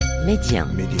ميديان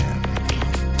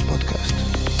بودكاست.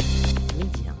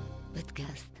 ميديان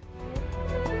بودكاست.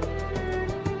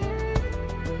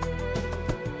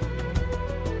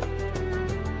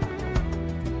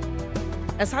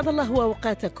 أسعد الله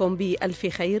أوقاتكم بألف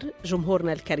خير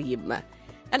جمهورنا الكريم.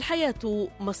 الحياة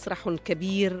مسرح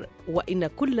كبير، وإن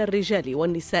كل الرجال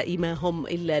والنساء ما هم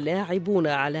إلا لاعبون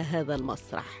على هذا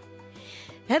المسرح.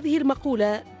 هذه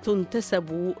المقولة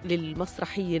تنتسب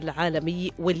للمسرحي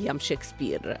العالمي وليم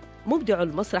شكسبير، مبدع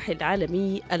المسرح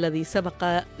العالمي الذي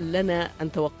سبق لنا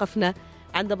أن توقفنا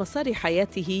عند مسار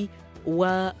حياته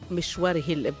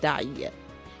ومشواره الإبداعي،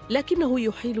 لكنه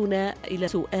يحيلنا إلى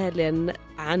سؤال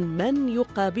عن من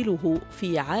يقابله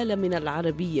في عالمنا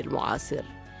العربي المعاصر.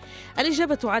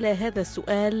 الإجابة على هذا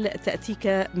السؤال تأتيك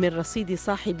من رصيد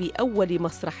صاحب أول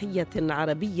مسرحية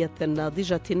عربية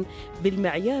ناضجة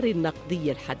بالمعيار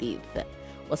النقدي الحديث،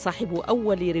 وصاحب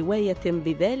أول رواية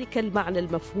بذلك المعنى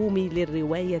المفهوم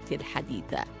للرواية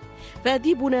الحديثة.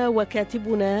 فأديبنا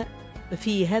وكاتبنا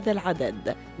في هذا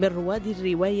العدد من رواد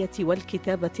الرواية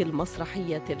والكتابة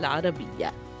المسرحية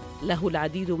العربية، له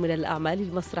العديد من الأعمال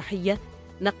المسرحية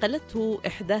نقلته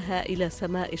إحداها إلى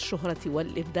سماء الشهرة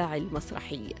والإبداع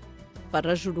المسرحي.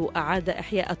 فالرجل أعاد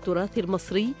إحياء التراث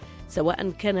المصري، سواء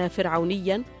كان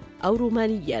فرعونياً أو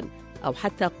رومانياً أو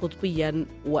حتى قطبياً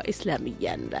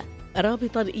وإسلامياً،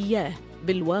 رابطاً إياه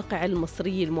بالواقع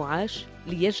المصري المعاش،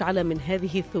 ليجعل من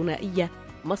هذه الثنائية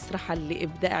مسرحاً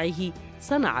لإبداعه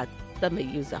صنعت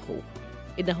تميزه.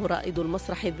 إنه رائد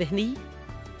المسرح الذهني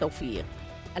توفيق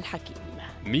الحكيم.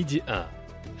 ميديا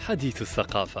حديث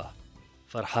الثقافة.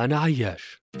 فرحانة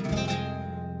عياش.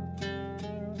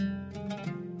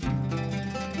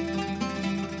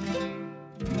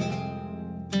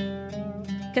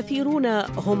 كثيرون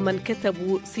هم من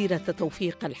كتبوا سيرة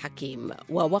توفيق الحكيم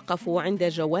ووقفوا عند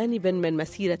جوانب من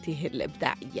مسيرته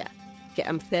الإبداعية،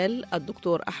 كأمثال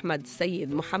الدكتور أحمد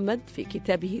سيد محمد في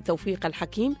كتابه توفيق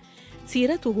الحكيم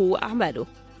سيرته وأعماله،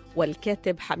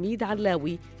 والكاتب حميد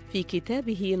علاوي في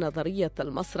كتابه نظرية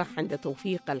المسرح عند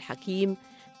توفيق الحكيم.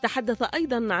 تحدث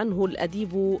أيضا عنه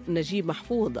الأديب نجيب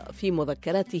محفوظ في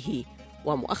مذكراته.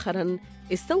 ومؤخرا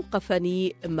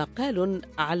استوقفني مقال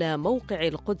على موقع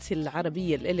القدس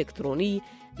العربي الإلكتروني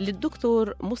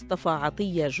للدكتور مصطفى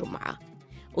عطية جمعة،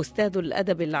 أستاذ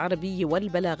الأدب العربي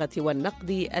والبلاغة والنقد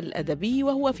الأدبي،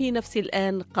 وهو في نفس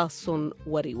الآن قاص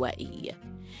وروائي.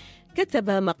 كتب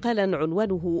مقالا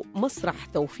عنوانه مسرح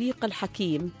توفيق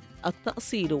الحكيم: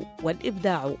 التأصيل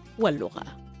والإبداع واللغة.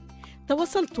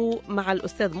 تواصلت مع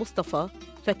الأستاذ مصطفى،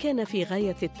 فكان في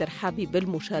غاية الترحاب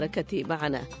بالمشاركة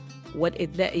معنا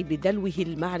والإدلاء بدلوه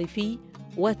المعرفي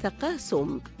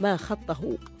وتقاسم ما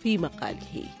خطه في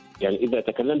مقاله. يعني إذا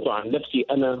تكلمت عن نفسي،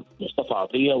 أنا مصطفى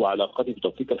عطية وعلاقتي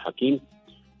بتوفيق الحكيم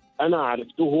أنا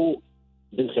عرفته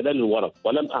من خلال الورق،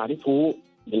 ولم أعرفه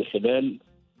من خلال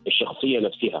الشخصية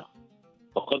نفسها.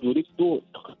 فقد ولدت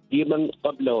تقريبا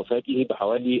قبل وفاته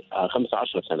بحوالي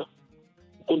 15 سنة.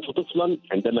 كنت طفلا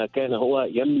عندما كان هو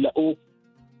يملأ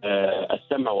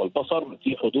السمع والبصر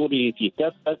في حضوري في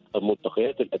كافة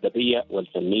الملتقيات الأدبية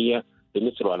والفنية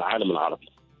بمصر والعالم العربي.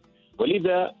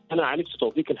 ولذا أنا عرفت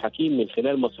توفيق الحكيم من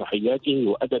خلال مسرحياته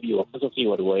وأدبي وقصصي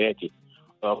ورواياته،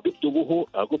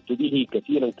 أعجبت به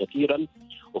كثيرا،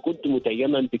 وكنت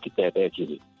متيما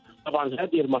بكتاباته. طبعا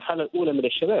هذه المرحلة الأولى من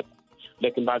الشباب،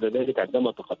 لكن بعد ذلك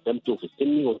عندما تقدمت في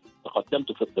السن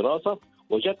وتقدمت في الدراسة،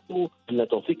 وجدت أن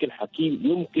توفيق الحكيم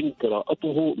يمكن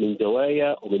قراءته من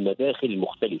زوايا ومن مداخل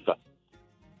مختلفة،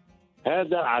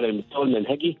 هذا على المستوى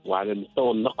المنهجي وعلى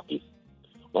المستوى النقدي،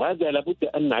 وهذا لابد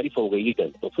أن نعرفه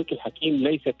جيدا. توفيق الحكيم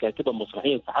ليس كاتبا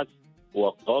مسرحيا فحسب، هو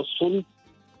قاص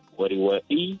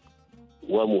وروائي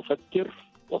ومفكر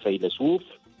وفيلسوف،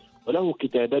 وله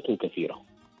كتابات كثيرة.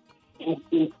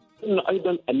 يمكن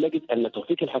أيضا أن نجد أن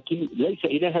توفيق الحكيم ليس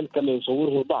إلها كما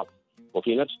يصوره البعض،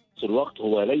 وفي نفس الوقت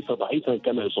هو ليس ضعيفا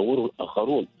كما يصوره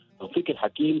الآخرون. توفيق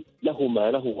الحكيم له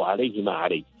ما له وعليه ما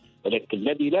عليه، ولكن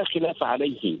الذي لا خلاف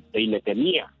عليه بين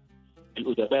جميع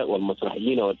الأدباء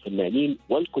والمسرحيين والفنانين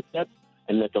والكتاب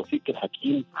أن توفيق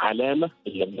الحكيم علامة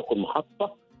إن لم يكن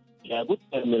محطة لابد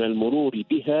من المرور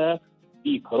بها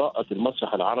في قراءة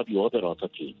المسرح العربي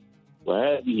ودراسته.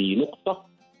 وهذه نقطة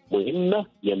مهمة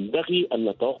ينبغي أن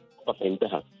نتوقف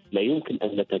عندها. لا يمكن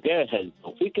أن نتجاهل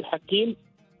توفيق الحكيم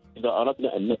إذا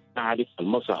أردنا أن نعرف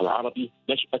المسرح العربي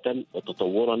نشأة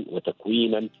وتطورا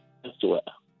وتكوينا سواء.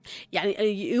 يعني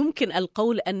يمكن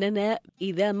القول أننا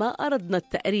إذا ما أردنا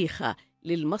التأريخ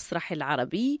للمسرح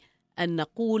العربي أن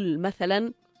نقول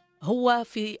مثلا هو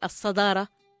في الصدارة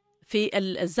في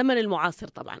الزمن المعاصر.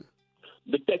 طبعا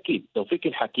بالتأكيد توفيق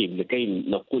الحكيم لكي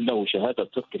نقول له شهادة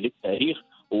صدق للتاريخ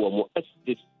هو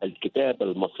مؤسس الكتابة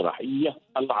المسرحية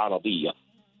العربية.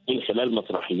 من خلال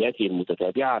مسرحياته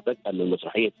المتتابعة، بدءا من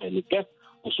مسرحية الكهف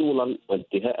وصولا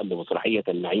وانتهاء بمسرحية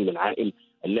النعيم العائم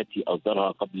التي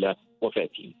أصدرها قبل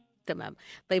وفاته. تمام.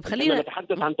 طيب خلينا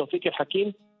نتحدث عن توفيق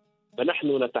الحكيم،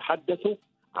 فنحن نتحدث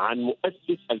عن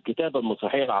مؤسس الكتابة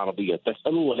المسرحية العربية.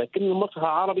 تسألوا ولكن المسرح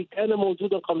العربي كان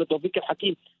موجودا قبل توفيق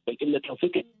الحكيم، بل إن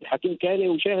توفيق الحكيم كان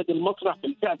يشاهد المسرح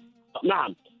بالفعل.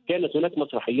 نعم كانت هناك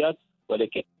مسرحيات،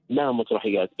 ولكنها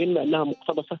مسرحيات إما أنها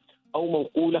مقتبسة أو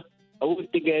منقولة أو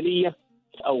ارتجالية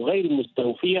أو غير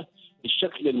مستوفية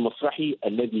بالشكل المسرحي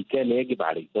الذي كان يجب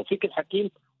عليه. توفيق الحكيم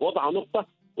وضع نقطة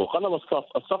وقلب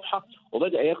الصفحة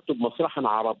وبدأ يكتب مسرحا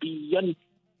عربيا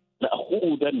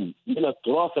مأخوذا من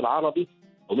التراث العربي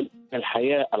ومن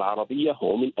الحياة العربية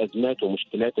ومن أزمات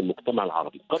ومشكلات المجتمع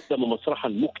العربي. قدم مسرحا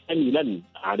مكتملا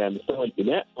على مستوى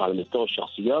البناء وعلى مستوى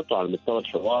الشخصيات وعلى مستوى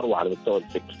الحوار وعلى مستوى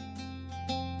الفكر.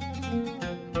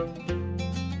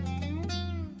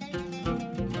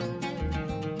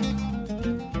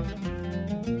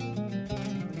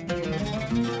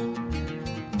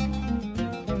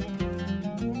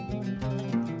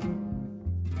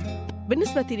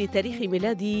 بالنسبة لتاريخ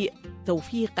ميلاد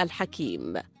توفيق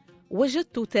الحكيم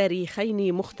وجدت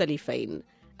تاريخين مختلفين،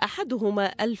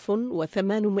 أحدهما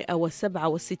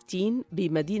 1867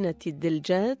 بمدينة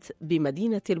الدلجات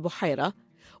بمدينة البحيرة،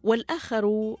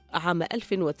 والآخر عام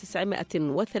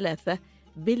 1903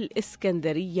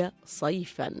 بالإسكندرية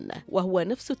صيفاً، وهو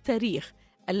نفس التاريخ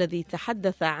الذي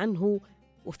تحدث عنه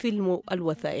فيلم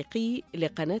الوثائقي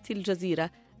لقناة الجزيرة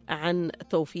عن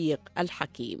توفيق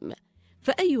الحكيم.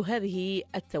 فأي هذه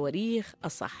التواريخ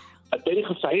أصح؟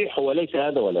 التاريخ الصحيح هو ليس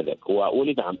هذا ولا ذاك. هو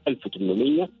ولد عام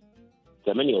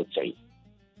 1898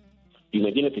 في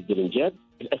مدينة الدلنجات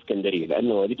الإسكندرية،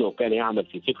 لأن والده كان يعمل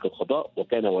في سلك القضاء،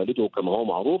 وكان والده كما هو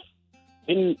معروف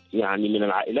من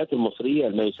العائلات المصرية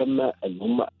ما يسمى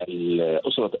هم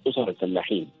أسر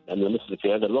الفلاحين، لأن مصر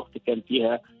في هذا الوقت كان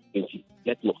فيها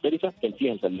جنسيات مختلفة، كان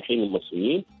فيها الفلاحين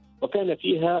المصريين وكان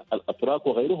فيها الأتراك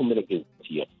وغيرهم من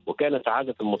الجنسيات. وكانت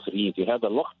عادة المصريين في هذا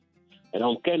الوقت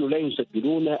أنهم كانوا لا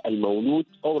يسجلون المولود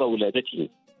فور ولادته،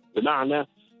 بمعنى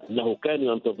أنه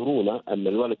كانوا ينتظرون أن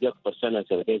الولد يكبر سنة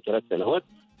سنتين 3 سنوات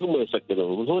ثم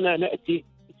يسجلونه. من هنا نأتي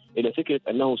إلى فكرة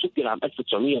أنه سجل عام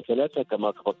 1903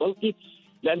 كما تفضلت،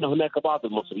 لأن هناك بعض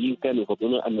المصريين كانوا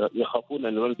يخافون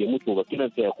أن الولد يموت مبكرا،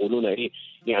 فيقولون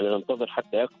ننتظر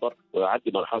حتى يكبر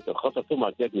ويعدي مرحلة الخطر ثم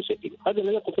بعد ذلك نسجله. هذا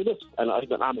لا يكون في مصر. أنا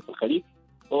أيضا أعمل في الخليج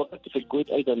ووقت في الكويت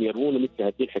أيضا يروون مثل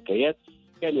هذه الحكايات،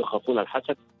 كانوا يخافون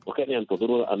الحسد وكانوا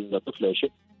ينتظرون أن الطفل يشب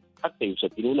حتى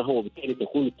يسجلونه، وبالتالي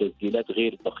تكون التسجيلات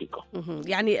غير دقيقة.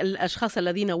 يعني الأشخاص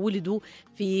الذين ولدوا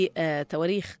في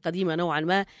تواريخ قديمة نوعا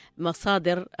ما،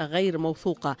 مصادر غير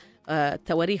موثوقة،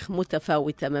 تواريخ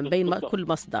متفاوتة من بين بالضبط. كل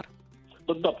مصدر.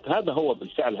 بالضبط، هذا هو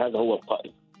بالفعل، هذا هو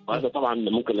القائم. وهذا طبعا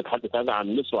ممكن نتحدث هذا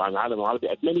عن مصر وعن العالم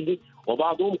العربي أكمله.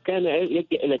 وبعضهم كان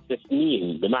يلجأ إلى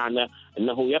التسنين، بمعنى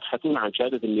أنه يبحثون عن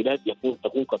شهادة الميلاد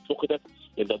تكون قد فقدت،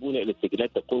 يذهبون إلى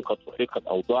السجلات تكون قد أحرقت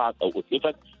أو ضاعت أو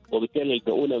أتلفت، وبالتالي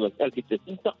يلجؤون مسألة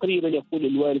التسنين. تقريبا يقول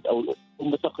الوالد أو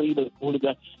الأم تقريبا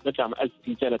ولد مثلا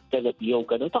في سنة كذا في يوم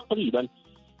كذا تقريبا.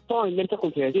 طبعا لم تكن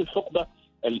في هذه الحقبة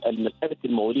المسألة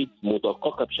المواليد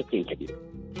مدققة بشكل كبير.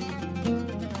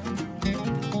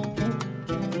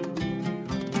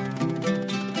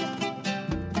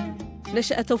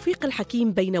 نشأ توفيق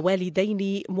الحكيم بين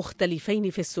والدين مختلفين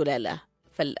في السلالة،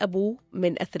 فالأب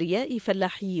من أثرياء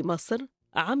فلاحي مصر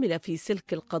عمل في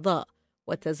سلك القضاء،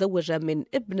 وتزوج من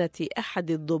ابنة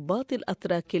أحد الضباط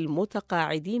الأتراك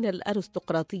المتقاعدين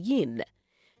الأرستقراطيين،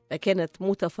 فكانت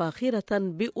متفاخرة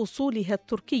بأصولها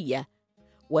التركية،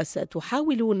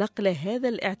 وستحاول نقل هذا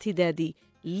الاعتداد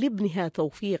لابنها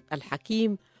توفيق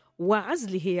الحكيم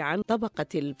وعزله عن طبقة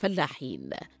الفلاحين.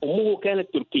 أمه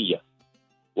كانت تركية،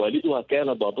 والدها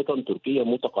كان ضابطا تركيا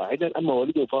متقاعدا، أما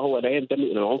والده فهو لا ينتمي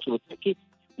إلى العنصر التركي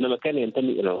إنما كان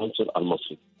ينتمي إلى العنصر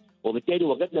المصري. وبالتالي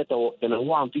وجدنا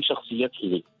تنوعا في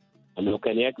شخصيته، أنه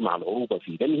كان يجمع العروبة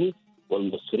في دمه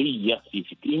والمصرية في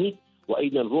فكره،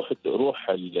 وأيضا روح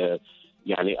الحضارة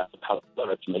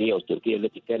العثمانية والتركية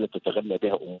التي كانت تتغنى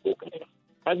بها أمه كثيرا.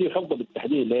 هذه الحقبة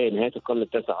بالتحديد اللي هي نهاية القرن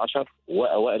ال19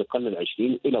 وأوائل القرن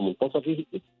ال20 إلى منتصفه،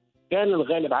 كان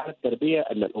الغالب على التربية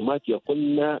أن الأمهات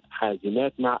يكون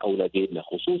حازمات مع أولادهن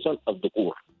خصوصا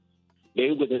الذكور. لا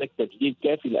يوجد هناك تجديد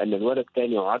كافي، لأن الولد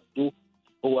كان يعد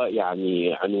هو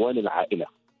عنوان العائلة.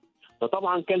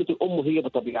 فطبعا كانت الأم هي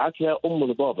بطبيعتها أم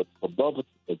لضابط، الضابط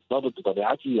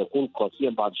بطبيعته يكون قاسيا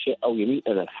بعض الشيء أو يميل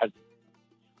إلى الحزم.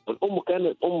 والأم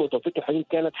توفيق الحكيم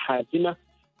كانت حازمة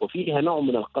وفيها نوع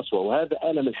من القسوة،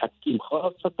 وهذا ألم الحكيم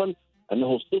خاصة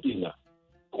أنه صدم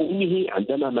أمه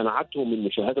عندما منعته من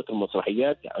مشاهدة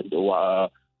المسرحيات،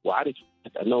 وعرف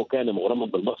أنه كان مغرما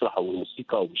بالمسرح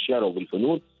والموسيقى وبالشعر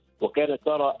وبالفنون، وكانت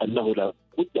ترى أنه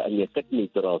لابد أن يستكمل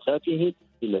دراساته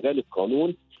في مجال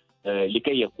القانون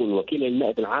لكي يكون وكيلا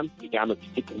للنائب العام، يعمل في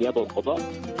سلك النيابة والقضاء.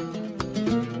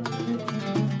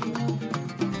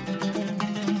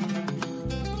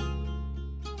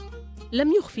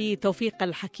 لم يخفي توفيق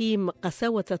الحكيم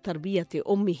قساوة تربية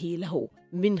أمه له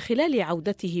من خلال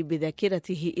عودته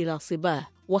بذاكرته إلى صباه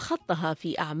وخطها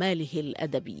في أعماله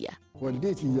الأدبية.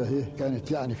 والدتي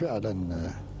كانت يعني فعلا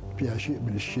فيها شيء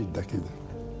من الشدة كده،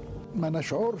 ما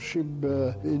نشعرش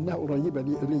بأنها قريبة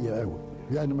لي قوي،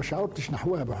 يعني ما شعرتش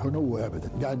نحوها بحنو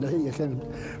أبدا، يعني هي كانت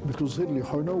بتظهر لي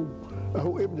حنو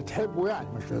أهو ابن تحبه، يعني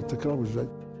مش تكرهه ازاي.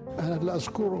 أنا اللي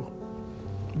أذكره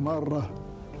مرة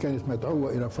كانت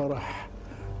مدعوة إلى فرح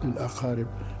للأقارب،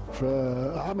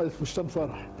 فعملت فستان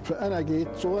فرح، فأنا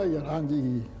جيت صغير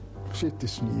عندي 6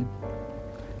 سنين،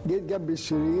 جيت جنب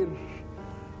السرير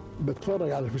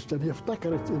بتفرج على الفستان، هي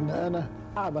افتكرت إن أنا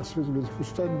أعبس في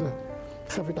الفستان ده،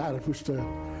 خافت على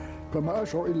الفستان، فما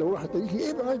أشعر إلا وراحت قالت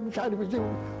لي ابعد مش عارف إزاي،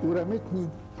 ورمتني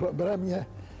برمية.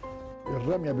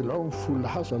 الرمية بالعنف واللي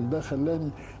حصل ده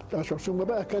خلاني أشعر. ثم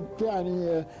بقى كانت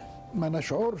يعني ما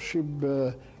نشعرش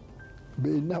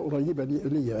بأنها قريبة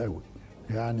لي قوي،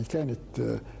 يعني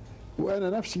كانت، وأنا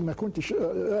نفسي ما كنتش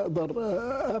أقدر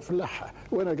أفلح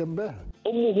وأنا جنبها.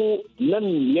 أمه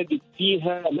لم يجد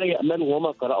فيها ما يأمنه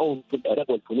وما قرأه في الآداب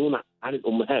والفنون عن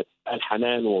الأمهات،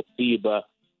 الحنان والطيبة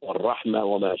والرحمة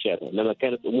وما شابه، إنما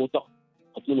كانت أمه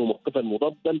تقف منه موقفا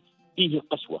مضادا فيه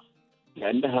قسوة،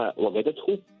 لأنها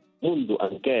وجدته منذ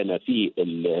أن كان في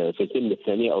سن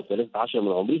 2 أو 13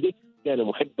 من عمره، كان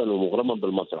محبا ومغرما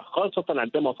بالمسرح، خاصة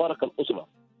عندما فارق الأسرة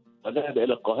وذهب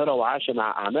إلى القاهرة وعاش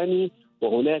مع أعمامه،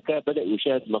 وهناك بدأ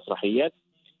يشاهد مسرحيات،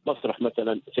 مسرح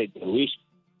مثلا سيد درويش،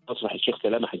 مسرح الشيخ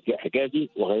سلامة حجازي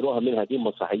وغيرها من هذه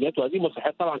المسرحيات. وهذه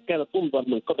المسرحيات طبعا كانت تنظر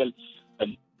من قبل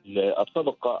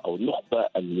الطبقة أو النخبة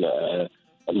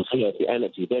المصرية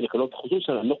في ذلك الوقت،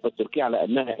 خصوصا النخبة التركية، على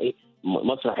أنها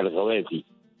مسرح الغوازي.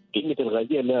 كلمة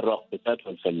الغازية اللي هي الراقصات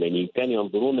والفنانين، كانوا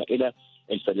ينظرون إلى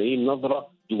الفنانين نظرة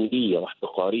دونية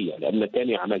واحتقارية، لأن كان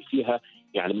يعمل فيها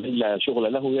يعني من لا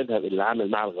شغل له يذهب إلى العمل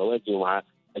مع الغوازي ومع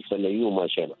الفنانين وما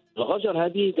شابه. الغجر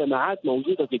هذه جماعات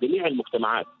موجودة في جميع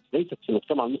المجتمعات، ليست في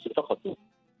المجتمع المصري فقط،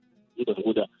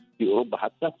 موجودة في أوروبا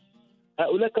حتى.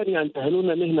 هؤلاء كانوا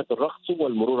ينتهلون مهنة الرقص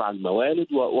والمرور على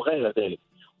الموالد وغير ذلك،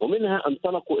 ومنها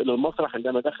انطلقوا إلى المسرح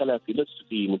عندما دخل في مصر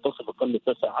في منتصف القرن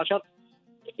ال19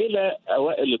 إلى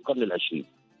أوائل القرن ال20.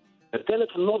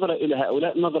 فكانت النظرة إلى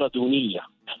هؤلاء نظرة دونية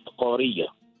احتقارية،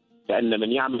 لأن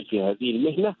من يعمل في هذه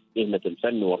المهنة، مهنة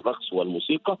الفن والرقص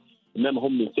والموسيقى، إنما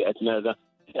هم من فئة ماذا؟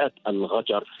 فئة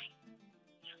الغجر.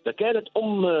 فكانت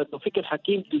توفيق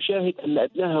الحكيم تشاهد أن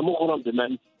ابنها مغرم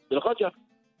بمن؟ بالغجر،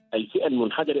 الفئة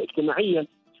المنحدرة اجتماعيا.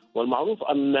 والمعروف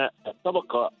أن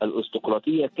الطبقة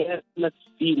الأرستقراطية كانت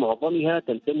في معظمها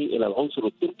تنتمي إلى العنصر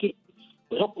التركي،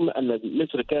 بحكم أن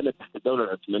مصر كانت تحت الدولة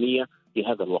العثمانية في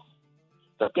هذا الوقت.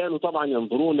 فكانوا طبعا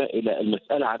ينظرون إلى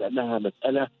المسألة على أنها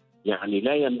مسألة يعني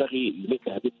لا ينبغي لمثل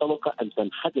هذه الطبقة أن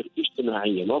تنحدر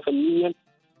اجتماعيا وفنيا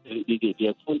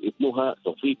ليكون ابنها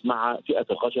توفيق مع فئة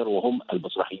الغجر وهم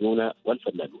المسرحيون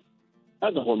والفنانون.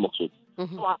 هذا هو المقصود.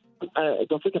 طبعا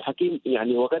توفيق الحكيم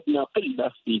يعني وجدنا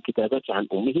قلة في كتاباته عن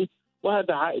أمه،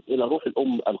 وهذا عائد إلى روح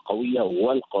الأم القوية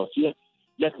والقاسية،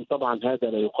 لكن طبعا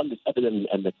هذا لا يقلل أبدا من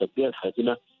أن التربية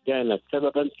الحازمة كانت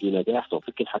سببا في نجاح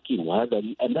توفيق الحكيم، وهذا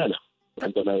للأمانة.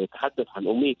 عندما يتحدث عن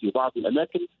أمه في بعض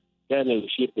الأماكن كان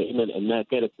يشير دائما أنها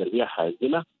كانت تربية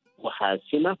حازمة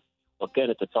وحاسمة،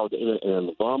 وكانت تدفع دائما إلى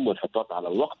النظام والحفاظ على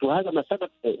الوقت، وهذا ما سبب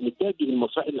نتاجه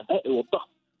المسرحي الهائل والضخم،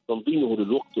 تنظيمه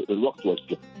للوقت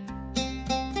والفكر.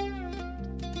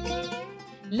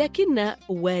 لكن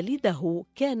والده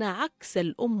كان عكس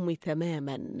الأم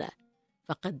تماما،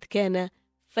 فقد كان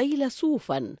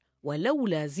فيلسوفا،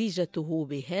 ولولا زيجته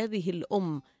بهذه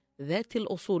الأم ذات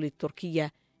الأصول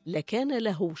التركية لكان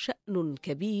له شأن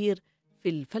كبير في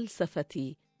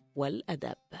الفلسفة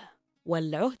والأدب.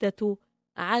 والعهدة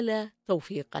على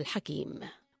توفيق الحكيم،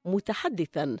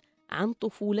 متحدثا عن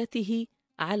طفولته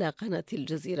على قناة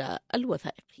الجزيرة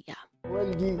الوثائقية.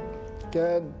 والدي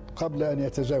كان قبل أن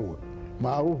يتزوج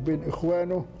معروف بين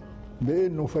إخوانه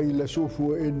بأنه فيلسوف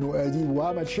وأنه أديب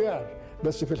وعمل شعر،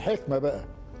 بس في الحكمة بقى.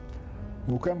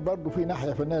 وكان برضه في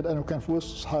ناحية فنية، لأنه كان في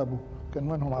وسط أصحابه، كان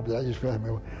منهم عبد العزيز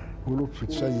فهمي ولطفي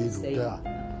السيد وبتاع.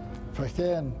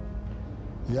 فكان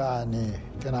يعني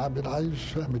كان عبد العزيز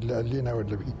فهمي اللي قال لنا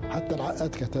ولا بيه، حتى العقاد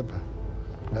كتبها،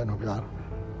 لأنه بيعرف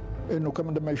إنه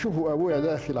كمان لما يشوفوا أبويا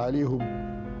داخل عليهم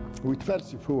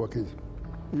ويتفلسف هو كده،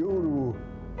 يقولوا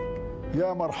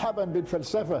يا مرحبا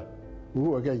بالفلسفة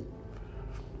وهو جاي،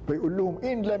 فيقول لهم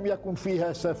إن لم يكن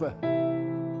فيها سفة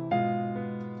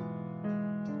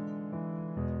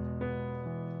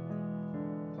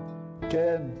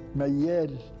كان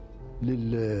ميال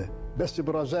بس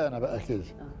برزانة بقى كده،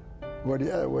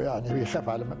 ويعني بيخاف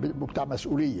على بتاع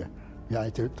مسؤولية،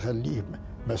 يعني تخليه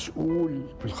مسؤول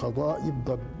في القضاء،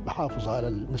 يفضل محافظ على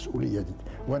المسؤولية دي.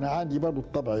 وأنا عندي برضو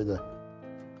الطبع ده.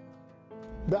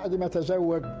 بعد ما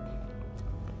تزوج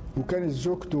وكانت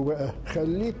زوجته بقى،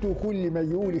 خليته كل ما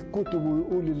يقول الكتب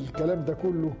ويقول الكلام ده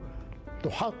كله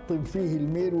تحطم فيه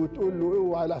الميل وتقول له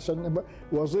اوعى لحسن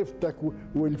وظيفتك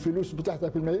والفلوس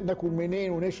بتاعتك ناكل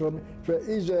منين ونشرب.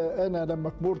 فاذا انا لما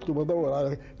كبرت بدور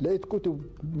على لقيت كتب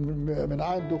من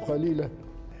عنده قليله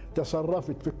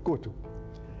تصرفت في الكتب،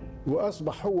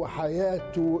 واصبح هو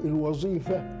حياته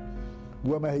الوظيفه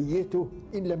وماهيته،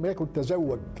 ان لم يكن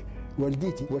تزوج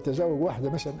والدتي وتزوج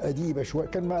واحده مثلا اديبه شويه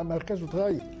كان مركزه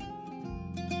اتغير.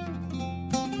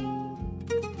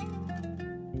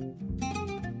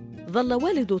 ظل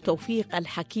والد توفيق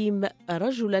الحكيم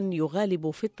رجلاً يغالب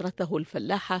فطرته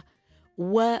الفلاحة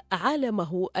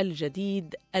وعالمه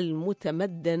الجديد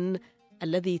المتمدن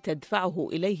الذي تدفعه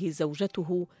إليه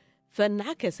زوجته،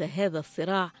 فانعكس هذا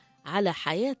الصراع على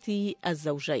حياة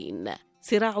الزوجين.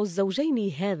 صراع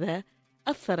الزوجين هذا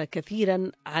أثر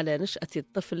كثيراً على نشأة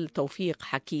الطفل توفيق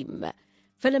حكيم،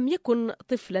 فلم يكن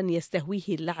طفلاً يستهويه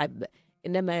اللعب،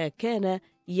 إنما كان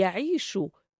يعيش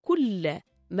كل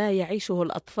ما يعيشه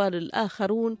الأطفال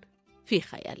الآخرون في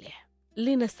خياله.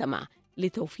 لنستمع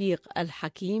لتوفيق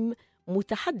الحكيم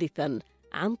متحدثاً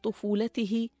عن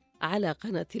طفولته على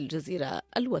قناة الجزيرة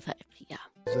الوثائقية.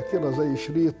 ذاكرة زي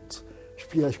شريط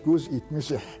فيها جزء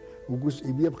يتمسح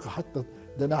وجزء بيبقى. حتى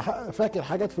ده أنا فاكر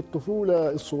حاجات في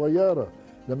الطفولة الصغيرة،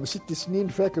 لما 6 سنين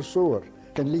فاكر صور.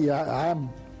 كان لي عام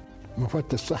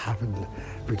مفتش صحة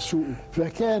في السوق،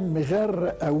 فكان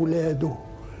مغرق أولاده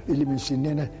اللي من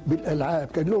سننا بالألعاب.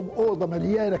 كان لهم أوضة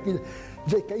مليانة كده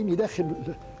زي كأني داخل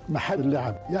محل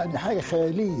اللعب، يعني حاجة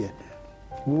خيالية.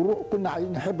 وكنا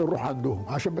عايزين نحب نروح عندهم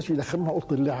عشان بس يدخلونا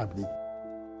أوضة اللعب دي.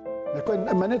 لكن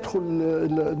لما ندخل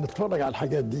نتفرج على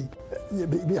الحاجات دي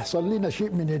بيحصل لنا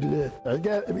شيء من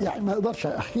العجاب، يعني ما أقدرش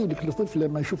أحكي لك لطفل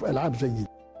لما يشوف ألعاب زي دي.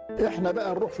 إحنا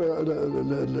بقى نروح في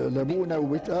لابونا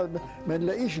ما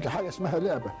نلاقيش حاجة اسمها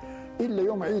لعبة إلا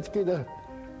يوم عيد كده.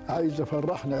 عايز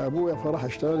افرحنا ابويا، فراح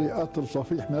اشترى لي قطر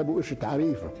صفيح ما ابو قرش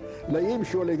تعريفه، لا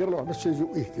يمشي ولا يجري له بس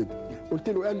يزقيه كده. قلت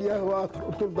له، قال لي يا هو قطر.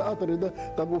 قلت له ده قطر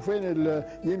ده. طب وفين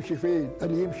يمشي فين؟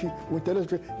 قال لي يمشي وانت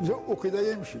لازم زقه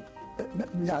كده يمشي.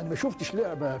 يعني ما شفتش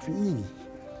لعبه في ايدي،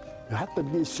 حتى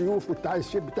بالسيوف كنت عايز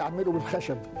السيف بتعمله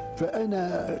بالخشب.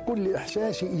 فانا كل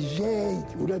احساسي ازاي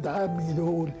ولاد عمي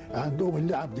دول عندهم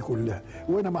اللعب دي كلها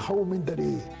وانا محروم من ده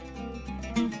ليه؟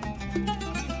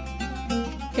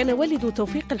 كان والد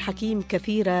توفيق الحكيم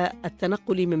كثير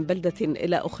التنقل من بلدة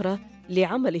إلى أخرى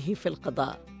لعمله في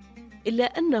القضاء، إلا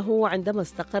أنه عندما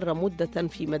استقر مدة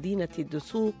في مدينة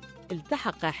الدسوق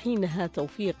التحق حينها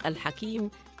توفيق الحكيم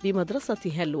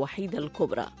بمدرستها الوحيدة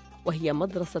الكبرى، وهي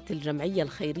مدرسة الجمعية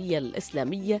الخيرية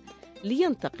الإسلامية،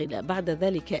 لينتقل بعد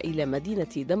ذلك إلى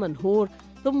مدينة دمنهور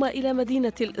ثم إلى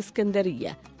مدينة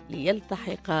الإسكندرية،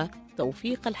 ليلتحق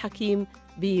توفيق الحكيم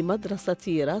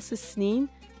بمدرسة راس السنين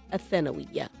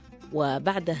الثانوية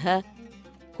وبعدها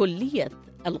كلية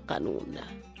القانون.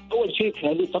 أول شيء في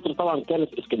هذه الفترة طبعا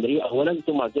كانت اسكندرية أولا،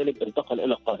 ثم ذلك انتقل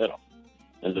إلى القاهرة.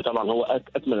 يعني طبعا هو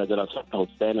أكمل دراسته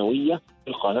الثانوية في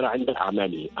القاهرة عند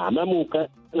أعمامه. أعمامه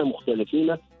كانوا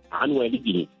مختلفين عن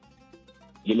والده.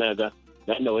 لماذا؟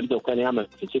 لأن والده كان يعمل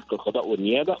في سلك القضاء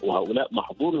والنيابة، وهؤلاء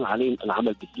محظور عليهم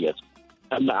العمل في السياسة.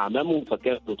 أما أعمامه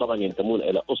فكانوا طبعا ينتمون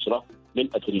إلى أسرة من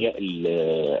أثرياء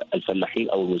الفلاحين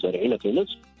أو المزارعين في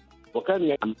مصر، وكانوا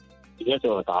يعملون السياسة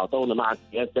ويتعاطون مع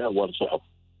السياسة والصحف.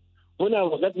 هنا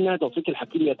وجدنا توفيق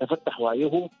الحكيم يتفتح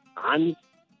وعيهم عن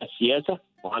السياسة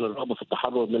وعن الرغبة في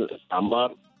التحرر من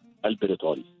الاستعمار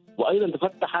البريطاني، وأيضا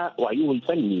تفتح وعيه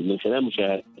الفني من خلال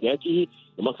مشاهداته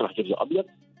لمسرح جرج أبيض،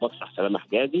 مسرح سلامة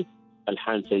حجازي،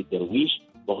 ألحان سيد درويش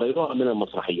وغيرها من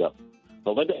المسرحيات.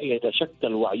 وبدأ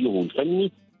يتشكل وعيه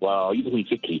الفني ووعيه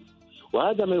الفكري،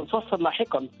 وهذا ما يفسر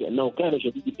لاحقا بأنه كان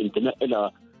شديد الانتماء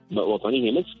إلى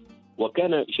وطنه مصر،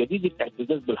 وكان شديد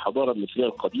الاعتزاز بالحضارة المصرية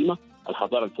القديمة،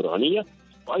 الحضارة الفرعونية،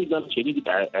 وأيضا شديد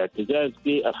الاعتزاز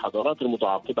بالحضارات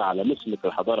المتعاقبة على مصر مثل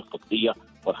الحضارة القبطية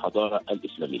والحضارة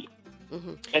الإسلامية.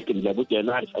 لكن لابد أن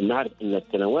نعرف أن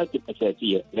السنوات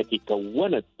الأساسية التي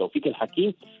كونت توفيق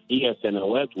الحكيم هي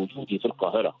سنوات وجوده في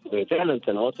القاهرة، وهي فعلا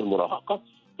سنوات المراهقة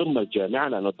ثم الجامعة،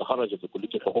 لأنه تخرج في كلية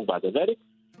الحقوق بعد ذلك.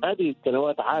 هذه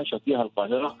السنوات عاش فيها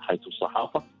القاهرة، حيث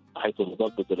الصحافة، حيث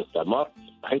النضال ضد الاستعمار،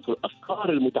 حيث الأفكار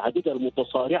المتعددة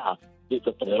المتصارعة مثل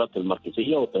التيارات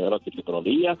الماركسية والتيارات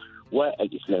الليبرالية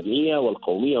والإسلامية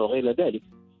والقومية وغير ذلك.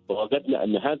 ووجدنا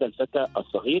أن هذا الفتى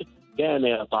الصغير كان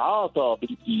يتعاطى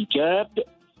بالإيجاب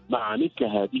مع مثل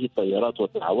هذه التيارات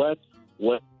والدعوات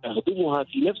ويهضمها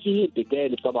في نفسه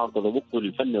بجانب طبعا تذوقه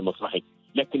للفن المسرحي.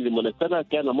 لكن للمناسبة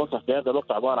كان المسرح في هذا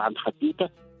الوقت عبارة عن حدوتة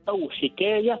أو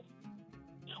حكاية،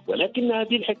 ولكن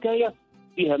هذه الحكاية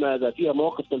فيها ماذا؟ فيها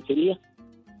مواقف تمثيلية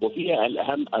وفيها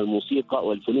الأهم الموسيقى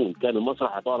والفنون. كان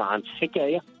المسرح عبارة عن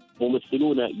حكاية،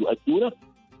 ممثلون يؤدونه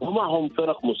ومعهم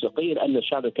فرق موسيقية، لأن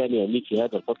الشعب كان يميل في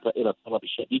هذه الفترة إلى الطرب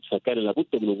الشديد، فكان لابد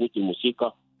من وجود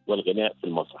الموسيقى والغناء في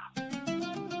المسرح.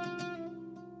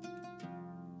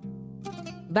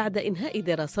 بعد إنهاء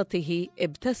دراسته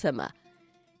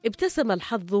ابتسم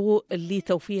الحظ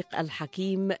لتوفيق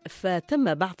الحكيم،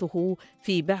 فتم بعثه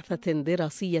في بعثة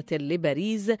دراسية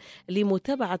لباريس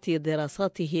لمتابعة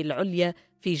دراساته العليا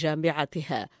في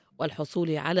جامعتها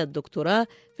والحصول على الدكتوراه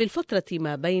في الفترة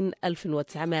ما بين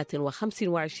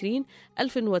 1925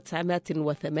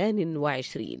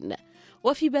 1928.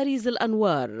 وفي باريس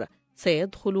الأنوار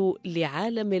سيدخل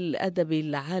لعالم الأدب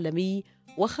العالمي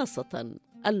وخاصة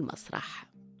المسرح.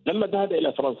 لما ذهب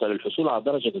إلى فرنسا للحصول على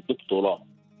درجة الدكتوراه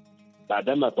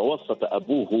بعدما توسط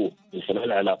أبوه من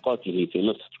خلال علاقاته في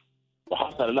مصر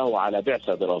وحصل له على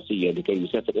بعثة دراسية لكي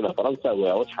يسافر إلى فرنسا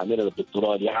ويعود حاملا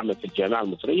الدكتوراه ليعمل في الجامعة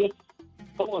المصرية،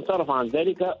 هو انصرف عن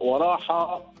ذلك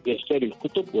وراح يشتري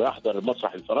الكتب ويحضر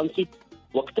المسرح الفرنسي،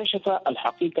 واكتشف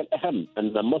الحقيقة الأهم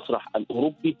أن المسرح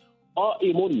الأوروبي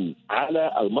قائم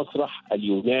على المسرح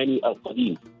اليوناني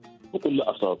القديم بكل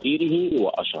أساطيره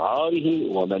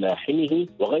وأشعاره وملاحمه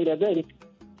وغير ذلك،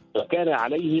 فكان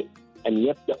عليه أن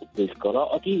يبدأ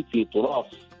بالقراءة في تراث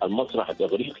المسرح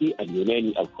الإغريقي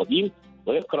اليوناني القديم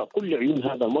ويقرأ كل عيون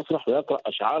هذا المسرح ويقرأ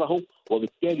أشعاره،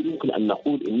 وبالتالي يمكن أن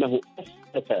نقول إنه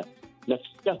أسس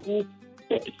نفسه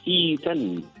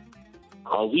تأسيسا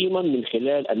عظيما من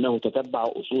خلال أنه تتبع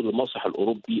أصول المسرح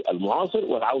الأوروبي المعاصر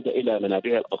والعودة إلى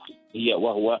منابعه الأصلية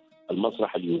وهو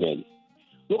المسرح اليوناني.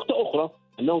 نقطة أخرى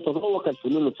أنه تذوق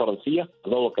الفنون الفرنسية،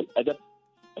 تذوق الأدب،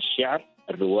 الشعر،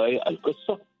 الرواية،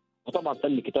 القصة، وطبعا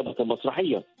فن كتابة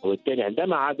المسرحية، وبالتالي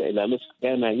عندما عاد إلى مصر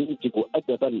كان ينتج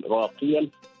أدبا راقيا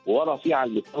ورفيع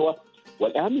المستوى.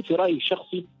 والأهم في رأيي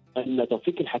الشخصي أن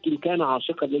توفيق الحكيم كان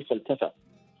عاشقا للفلسفة،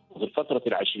 وفي الفترة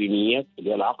العشرينيات اللي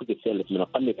هي العقد الثالث من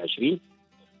القرن العشرين،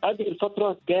 هذه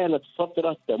الفترة كانت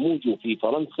فترة تموج في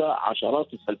فرنسا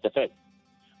عشرات الفلسفات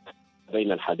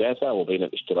بين الحداثة وبين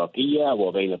الاشتراكية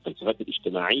وبين الفلسفات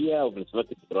الاجتماعية والفلسفات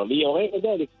الليبرالية وغير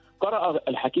ذلك. قرأ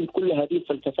الحكيم كل هذه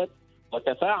الفلسفات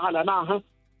وتفاعل معها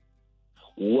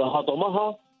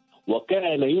وهضمها،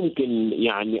 وكان يمكن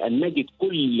يعني أن نجد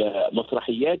كل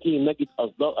مسرحياته نجد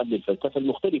أصداء للفلسفة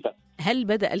المختلفة. هل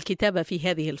بدأ الكتابة في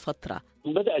هذه الفترة؟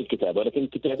 بدأ الكتابة، لكن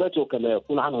كتاباته كما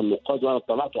يقول عنها النقاد وأنا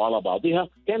اطلعت على بعضها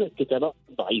كانت كتابات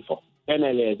ضعيفة، كان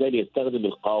لا يزال يستخدم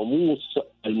القاموس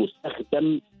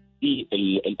المستخدم في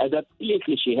الأدب،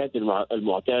 الكليشيهات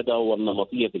المعتادة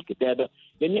والنمطية في الكتابة،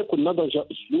 لم يكن نضج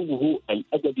أسلوبه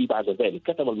الأدبي بعد ذلك.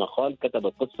 كتب المقال، كتب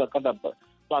القصة، كتب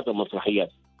بعض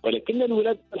المسرحيات، ولكن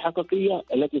الولادة الحقيقية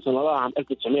التي سنراها عام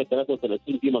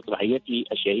 1933 في مسرحيته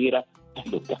الشهيرة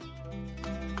أهل الكهف.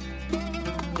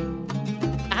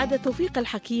 عاد توفيق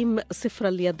الحكيم صفر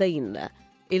اليدين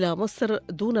إلى مصر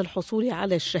دون الحصول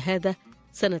على الشهادة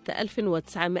سنة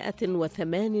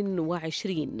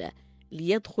 1928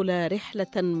 ليدخل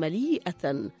رحلة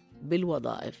مليئة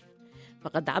بالوظائف،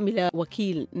 فقد عمل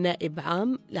وكيل نائب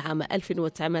عام لعام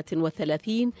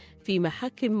 1930 في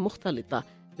محاكم مختلطة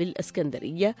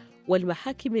بالإسكندرية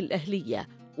والمحاكم الأهلية،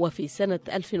 وفي سنة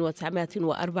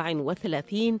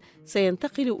 1934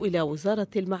 سينتقل إلى وزارة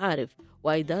المعارف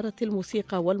وإدارة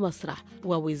الموسيقى والمسرح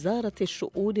ووزارة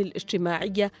الشؤون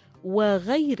الاجتماعية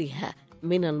وغيرها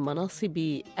من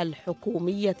المناصب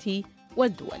الحكومية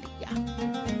والدولية.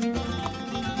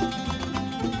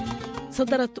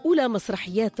 صدرت أولى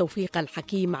مسرحيات توفيق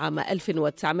الحكيم عام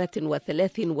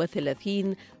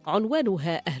 1933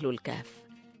 عنوانها أهل الكهف،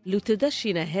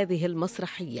 لتدشن هذه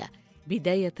المسرحية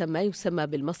بداية ما يسمى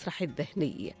بالمسرح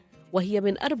الذهني، وهي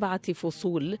من 4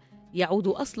 فصول يعود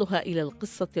أصلها إلى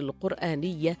القصة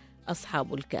القرآنية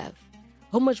أصحاب الكهف.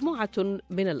 هم مجموعة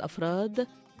من الأفراد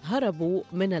هربوا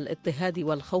من الاضطهاد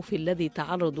والخوف الذي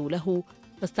تعرضوا له،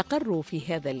 فاستقروا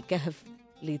في هذا الكهف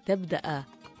لتبدأ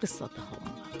قصتهم.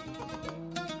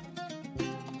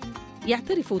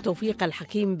 يعترف توفيق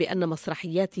الحكيم بأن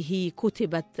مسرحياته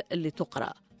كتبت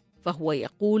لتقرأ، فهو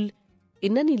يقول: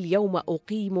 إنني اليوم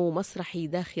أقيم مسرحي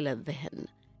داخل الذهن،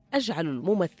 أجعل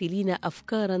الممثلين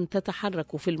أفكاراً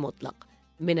تتحرك في المطلق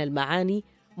من المعاني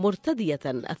مرتدية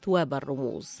أثواب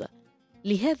الرموز.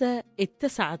 لهذا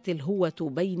اتسعت الهوة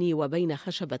بيني وبين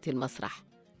خشبة المسرح،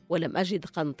 ولم أجد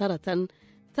قنطرة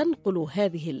تنقل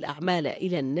هذه الأعمال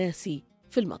إلى الناس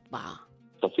في المطبعة.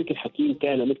 توفيق الحكيم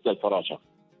كان مثل الفراشة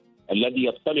الذي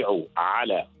يطلع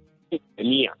على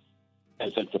جميع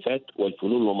الفلسفات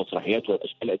والفنون والمسرحيات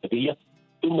والاشكال الادبيه،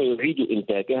 ثم يعيد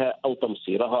انتاجها او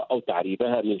تمصيرها او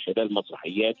تعريبها من خلال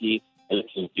مسرحياته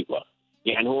التي ينتجها.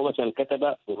 يعني هو مثلا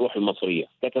كتب الروح المصريه،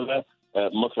 كتب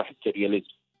مسرح السرياليزم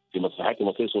في مسرحيات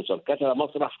المصريه سوسر، كتب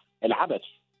مسرح العبث،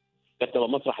 كتب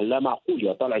مسرح اللا معقول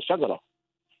يا طالع الشجره،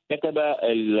 كتب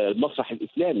المسرح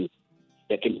الاسلامي.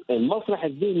 لكن المسرح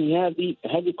الذهني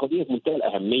هذه قضيه منتهى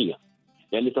الاهميه،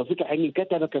 لان توفيق الحكيم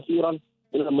كتب كثيرا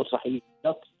من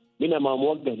المسرحيات، منها ما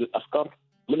موجه للافكار،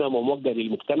 منها ما موجه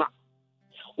للمجتمع،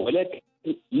 ولكن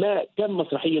ما كان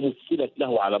مسرحيه مثلت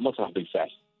له على مسرح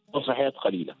بالفعل، مسرحيات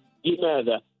قليله.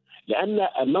 لماذا؟ لان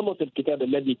النمط الكتاب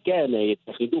الذي كان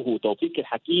يتخذه توفيق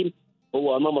الحكيم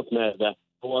هو نمط ماذا؟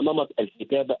 هو نمط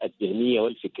الكتابه الذهنيه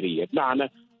والفكريه،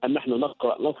 بمعنى ان نحن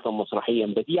نقرا نصا مسرحيا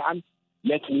بديعا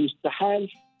لكن يستحال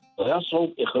ويصعب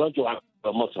اخراجه على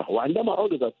المسرح. وعندما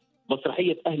عرضت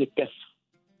مسرحيه اهل الكهف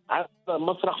على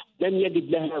المسرح لم يجد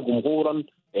لها جمهورا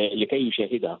لكي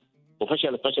يشاهدها،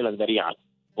 وفشلت فشلا ذريعا.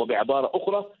 وبعباره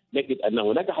اخرى نجد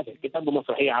انه نجحت الكتاب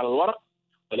بمسرحيه على الورق،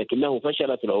 ولكنه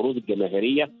فشل في العروض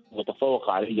الجماهيريه وتفوق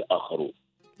عليه اخرون.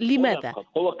 لماذا؟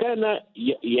 هو كان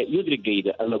يدرك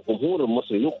جيدا ان الجمهور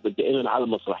المصري يقبل دائما على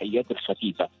المسرحيات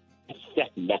الخفيفه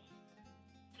السهله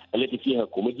التي فيها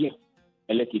كوميديا،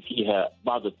 التي فيها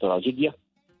بعض التراجيديا.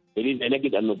 لذا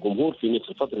نجد ان الجمهور في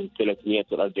نصف فتره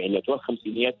الثلاثينيات والاربعينات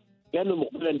والخمسينيات كان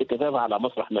مقبلا بكثافه على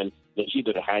مسرح من نجيب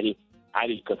الريحاني،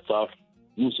 علي الكسار،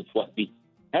 يوسف وهبي.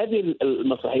 هذه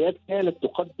المسرحيات كانت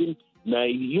تقدم ما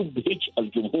يبهج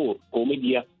الجمهور،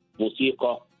 كوميديا،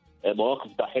 موسيقى،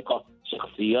 مواقف ضاحكه،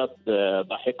 شخصيات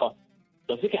ضاحكه.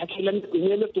 توفيق الحكيم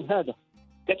لم يكتب هذا،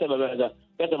 كتب ماذا؟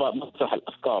 كتب مسرح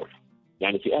الافكار.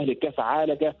 يعني في اهل الكهف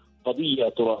عالج قضيه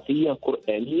تراثيه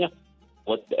قرانيه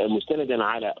مستندا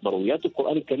على مرويات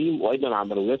القران الكريم وايضا على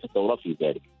مرويات التوراه في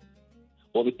ذلك.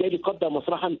 وبالتالي قدم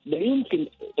مسرحا لا يمكن،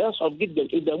 يصعب جدا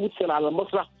اذا مثل على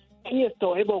المسرح ان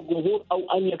يستوعبه الجمهور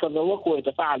او ان يتذوقه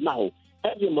ويتفاعل معه.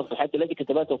 هذه المسرحيات التي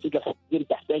كتبها توفيق الحكيم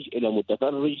تحتاج الى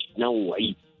متفرج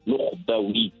نوعي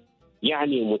نخبوي،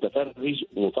 يعني متفرج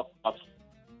مثقف.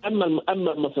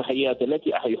 اما المسرحيات التي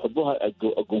يحبها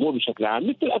الجمهور بشكل عام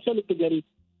مثل الافلام التجاريه،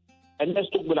 الناس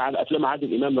تقبل على افلام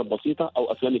عادل امام البسيطه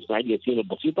او افلام اسماعيل ياسين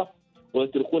البسيطه،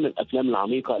 ويتركون الافلام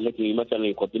العميقه التي مثلا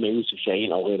يقدمها يوسف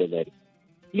شاهين او غير ذلك.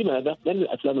 لماذا؟ لان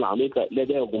الافلام العميقه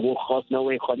لديها جمهور خاص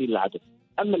نوعي قليل العدد،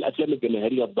 اما الافلام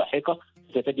الجماهيريه الضاحكه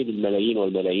ستجد الملايين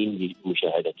والملايين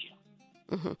لمشاهدتها.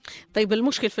 طيب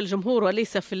المشكل في الجمهور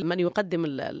وليس في من يقدم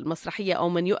المسرحيه او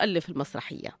من يؤلف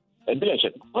المسرحيه؟ بلا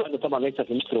شك هذا طبعا ليس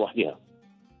في مصر وحدها،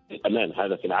 الأمان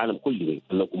هذا في العالم كله،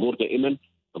 أن الجمهور دائما،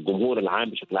 الجمهور العام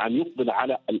بشكل عام يقبل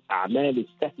على الأعمال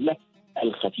السهلة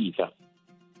الخفيفة،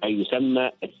 أي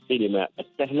يسمى السينما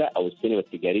السهلة أو السينما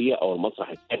التجارية أو المسرح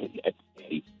السهل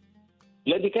التجاري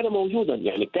الذي كان موجودا.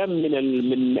 يعني كم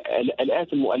من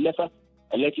الآلات المؤلفة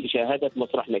التي شاهدت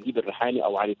مسرح نجيب الريحاني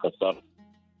أو علي الكسار.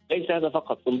 ليس هذا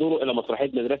فقط، انظروا إلى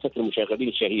مسرحية مدرسة المشاغبين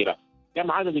الشهيرة،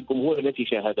 كم عدد الجمهور التي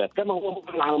شاهدها؟ كما هو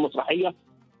مقرر على المسرحية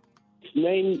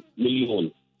 2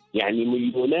 مليون، يعني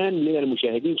مليونان من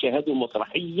المشاهدين شاهدوا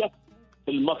المسرحية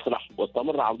في المسرح،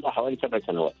 واستمر عرضها حوالي 7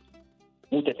 سنوات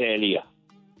متتالية،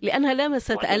 لأنها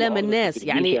لامست آلام الناس،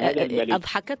 يعني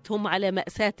أضحكتهم على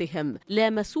مأساتهم،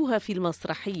 لامسوها في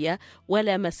المسرحية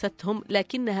ولامستهم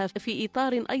لكنها في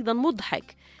إطار أيضا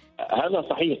مضحك. هذا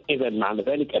صحيح. إذا معنى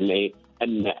ذلك أن إيه؟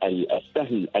 أن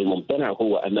السهل الممتنع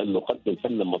هو أن نقدم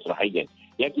فنا مسرحيا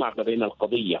يجمع بين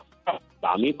القضية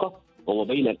العميقة وما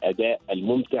بين الأداء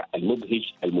الممتع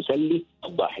المبهج المسلي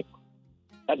الضاحك.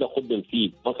 هذا قدم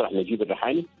في مسرح نجيب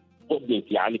الريحاني، قدم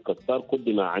في علي الكسار،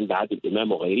 قدم عند عادل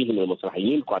إمام وغيره من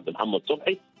المسرحيين وعند محمد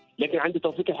صبحي. لكن عند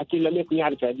توفيق الحكيم لم يكن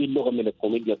يعرف هذه اللغة من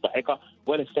الكوميديا الضاحكة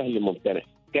ولا السهل الممتنع،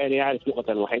 كان يعرف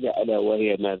لغة واحدة ألا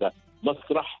وهي ماذا؟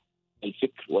 مسرح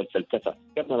الفكر والفلسفة.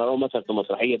 كما نرى مثلا في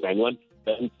مسرحية بعنوان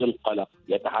بنت القلق،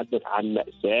 يتحدث عن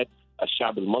مأساة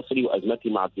الشعب المصري وأزمته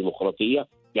مع الديمقراطية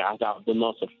في عهد عبد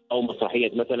الناصر، أو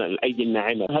مسرحية مثلا الأيدي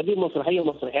الناعمة. هذه المسرحية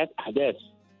مسرحيات أحداث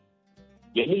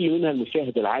يميل منها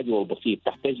المشاهد العادي والبسيط،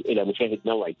 تحتاج إلى مشاهد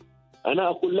نوعي. أنا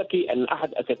أقول لك أن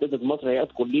أحد أساتذة مصر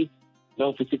يذكر لي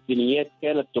أنه في الستينيات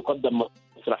كانت تقدم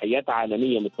مسرحيات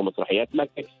عالمية مثل مسرحيات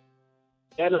مكة.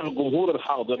 كان الجمهور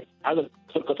الحاضر، عدد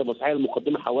فرقة المسرحية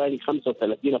المقدمة حوالي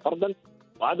 35 فردا،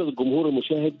 وعدد الجمهور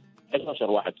المشاهد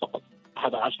 11 واحد فقط،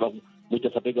 11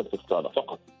 متفرجا في الصالة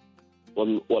فقط.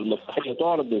 والمسرحية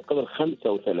تعرض من قبل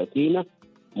 35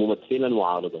 ممثلا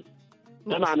وعارضا.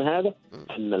 ما معنى هذا؟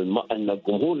 أن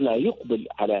الجمهور لا يقبل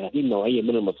على هذه النوعية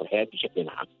من المسرحيات بشكل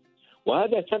عام،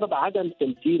 وهذا سبب عدم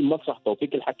تمثيل مسرح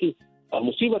توفيق الحكيم.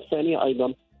 المصيبة الثانية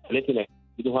أيضا التي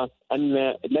أؤكدها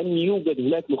أن لم يوجد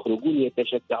هناك مخرجون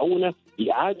يتشجعون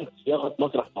بإعادة صياغة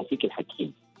مسرح توفيق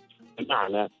الحكيم،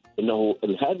 بمعنى أنه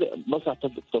هذا مسرح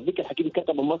توفيق الحكيم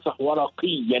كتب مسرح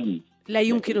ورقيا لا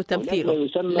يمكن تمثيله.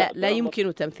 لا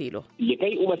يمكن تمثيله.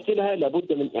 لكي أمثلها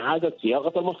لابد من إعادة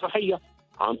صياغة المسرحية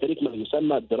عن طريق ما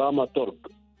يسمى دراما ترك،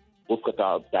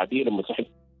 وفق تعبير المسرحي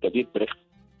الكبير بريخت.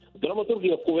 الدراما ترك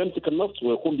يقوم يمسك النص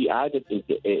ويقوم بإعادة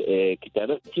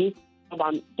كتابته.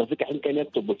 طبعا توفيق الحكيم كان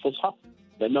يكتب بالفصحى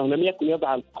لأنه لم يكن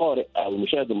يضع القارئ أو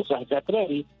المشاهد المسرحي في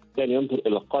اعتباره، كان ينظر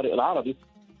إلى القارئ العربي.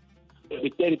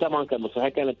 بالتالي طبعا كان المسرحية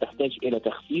كانت تحتاج إلى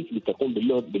تخفيف لتكون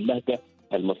باللهجة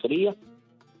المصرية،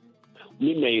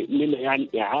 مما يعني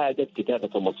إعادة كتابة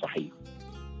المسرحية.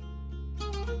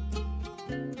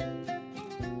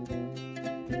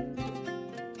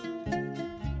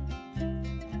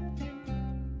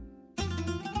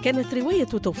 كانت رواية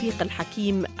توفيق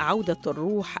الحكيم عودة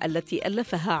الروح التي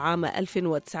ألفها عام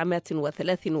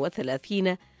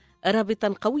 1933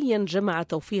 رابطا قويا جمع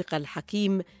توفيق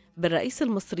الحكيم بالرئيس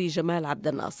المصري جمال عبد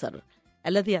الناصر،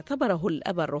 الذي اعتبره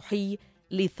الأب الروحي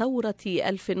لثورة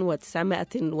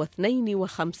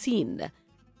 1952،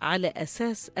 على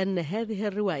أساس أن هذه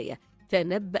الرواية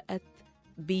تنبأت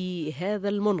بهذا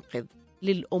المنقذ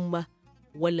للأمة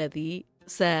والذي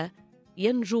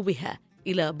سينجو بها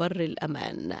إلى بر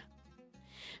الأمان.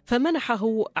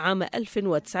 فمنحه عام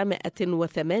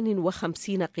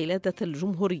 1958 قلادة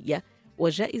الجمهورية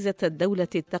وجائزة الدولة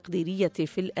التقديرية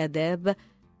في الآداب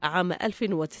عام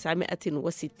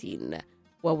 1960،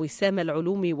 ووسام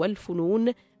العلوم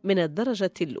والفنون من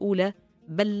الدرجة الأولى،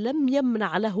 بل لم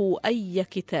يمنع له أي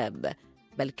كتاب،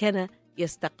 بل كان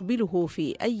يستقبله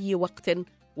في أي وقت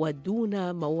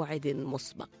ودون موعد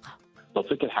مسبق.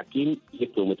 توفيق الحكيم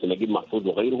يكتب مثل نجيب محفوظ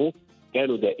وغيره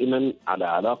كانوا دائما على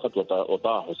علاقة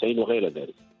وطه حسين وغير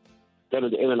ذلك، كانوا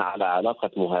دائما على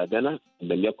علاقة مهادنة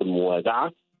لم يكن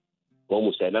موادعة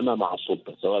ومسالمة مع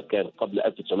السلطة، سواء كان قبل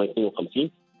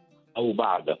 1952 أو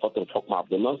بعد فترة حكم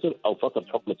عبد الناصر أو فترة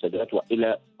حكم السادات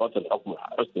وإلى فترة حكم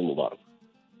حسني مبارك.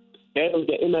 كانوا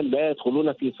دائما لا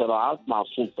يدخلون في صراعات مع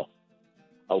السلطة،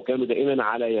 أو كانوا دائما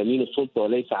على يمين السلطة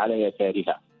وليس على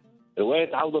يسارها.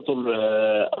 رواية عودة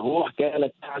الروح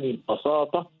كانت تعني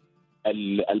ببساطة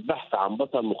البحث عن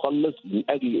بطل مخلص من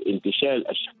أجل انتشال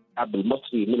الشعب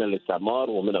المصري من الاستعمار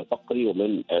ومن الفقر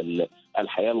ومن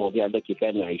الحياة الوضيعة التي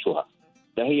كان يعيشها.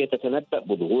 فهي تتنبأ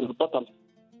بظهور البطل.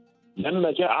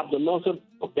 لما جاء عبد الناصر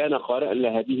وكان قارئا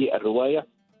لهذه الرواية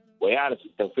ويعرف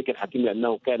توفيق الحكيم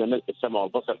لأنه كان ملء السمع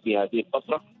والبصر في هذه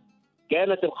الفترة،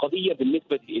 كانت القضية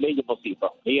بالنسبة إليه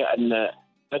بسيطة، هي أن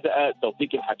بدأ توفيق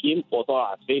الحكيم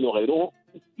وطه حسين وغيرهم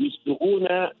يسبقون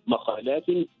مقالات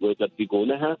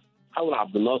ويدبجونها حول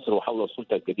عبد الناصر وحول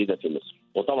السلطة الجديدة في مصر،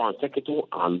 وطبعا سكتوا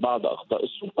عن بعض أخطاء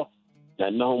السلطة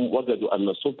لأنهم وجدوا أن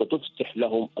السلطة تفتح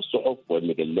لهم الصحف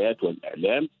والمجلات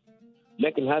والإعلام.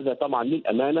 لكن هذا طبعا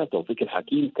للأمانة توفيق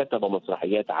الحكيم كتب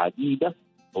مسرحيات عديدة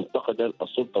منتقدا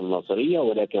السلطة الناصرية،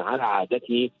 ولكن على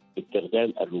عادته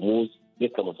استخدام الرموز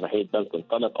مثل مسرحية بنك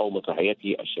القلق أو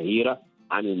مسرحياته الشهيرة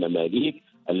عن المماليك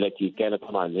التي كانت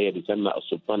طبعا هي بتسمى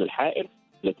السلطان الحائر،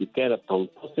 التي كانت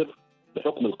تنتصر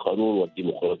بحكم القانون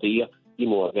والديمقراطية في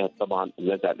مواجهة طبعا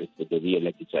النزعة الاستبدادية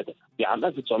التي سادت. في عام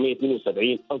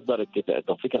 1972 أصدر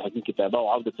توفيق الحكيم كتابة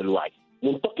وعودة الوعي،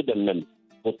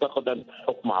 منتقدا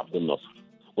حكم عبد الناصر،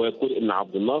 ويقول إن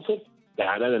عبد الناصر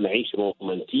جعلنا نعيش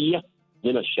رومانسية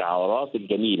من الشعارات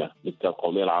الجميلة مثل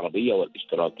القومية العربية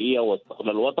والاشتراكية واستقلال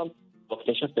الوطن،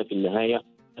 واكتشفنا في النهاية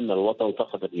أن الوطن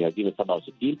سقط في هزيمة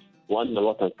 67 وأن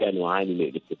الوطن كان يعاني من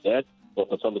الافتتات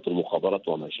وتسلط المخابرات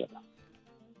وما شابه.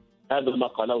 هذا ما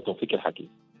قاله توفيق الحكيم،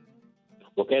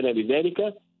 وكان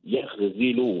بذلك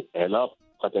يخزل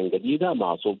علاقة جديدة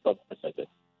مع سلطة السادات.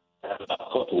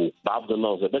 علاقته بعبد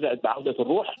الناصر بدأت بعودة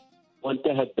الروح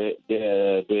وانتهت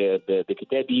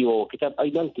بكتابه، وهو كتاب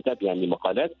أيضا كتاب يعني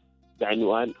مقالات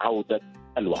بعنوان عودة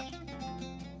الوعي.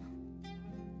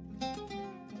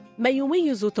 ما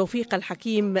يميز توفيق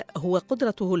الحكيم هو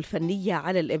قدرته الفنية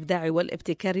على الإبداع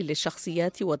والابتكار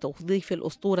للشخصيات وتوظيف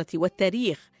الأسطورة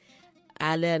والتاريخ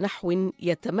على نحو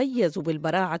يتميز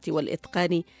بالبراعة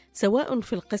والإتقان سواء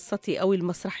في القصة أو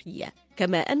المسرحية،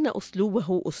 كما أن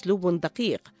أسلوبه أسلوب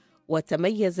دقيق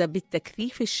وتميز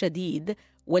بالتكثيف الشديد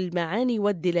والمعاني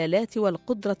والدلالات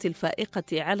والقدرة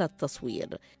الفائقة على التصوير،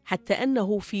 حتى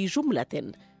أنه في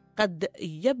جملة قد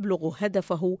يبلغ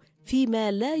هدفه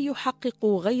فيما لا يحقق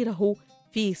غيره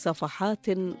في صفحات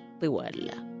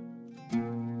طوال.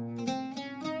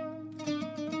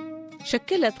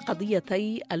 شكلت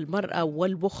قضيتي المرأة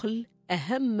والبخل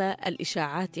أهم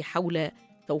الإشاعات حول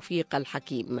توفيق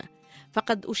الحكيم،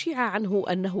 فقد أشيع عنه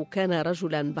أنه كان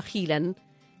رجلاً بخيلاً،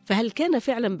 فهل كان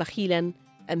فعلاً بخيلاً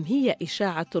أم هي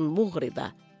إشاعة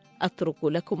مغرضة؟ أترك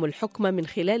لكم الحكم من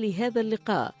خلال هذا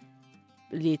اللقاء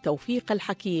لتوفيق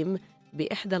الحكيم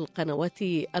بإحدى القنوات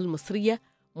المصرية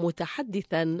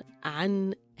متحدثاً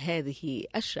عن هذه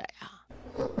الشائعة.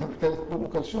 كانت أم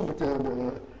كلثوم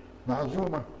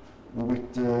معزومة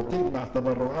وبتجمع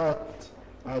تبرعات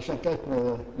عشان كانت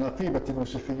نقيبة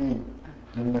الموسيقيين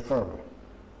للنقابة،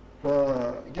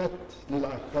 فجت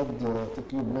للعقاد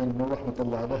تطلب منه رحمة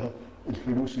الله عليها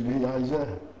الفلوس اللي هي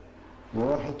عايزاها،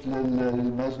 وراحت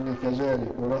للمزني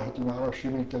كذلك، وراحت لمعرفش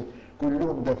مين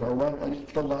كلهم دفعوا.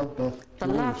 قالت طلع انت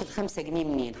طلعت ال5 جنيه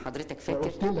منين حضرتك فاكر؟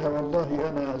 قلت لها والله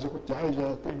انا اذا كنت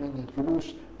عايزه من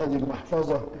الفلوس ادي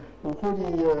المحفظه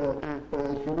وخدي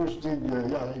الفلوس دي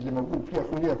يعني اللي موجود فيها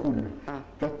خديها كله.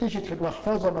 فتشت في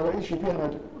المحفظه ما لقيتش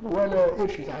فيها ولا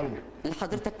قرش اتعرف. اللي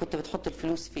حضرتك كنت بتحط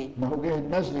الفلوس فين؟ ما هو جاي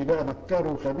المزني بقى مكر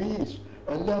وخبيث،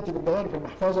 قال لها انت بتدوري في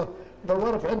المحفظه؟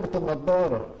 دوري في علبه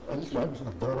النضاره. قالت له علبه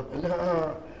النضاره؟ قال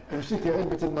لها امسكي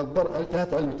علبه النضاره. قالت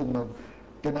هات علبه النضاره.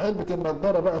 كان علبة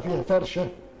النضارة بقى فيها فرشة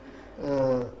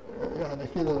يعني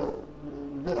كده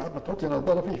لما تحطي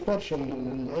نضارة فيه فرشة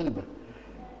العلبة.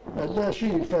 قال لها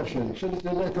شيل الفرشة دي. شلت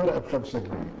لقيت ورقة ب5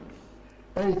 جنيه.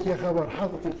 قالت يا خبر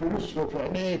حاطط الفلوس في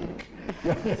عينيك.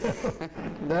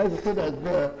 الناس طلعت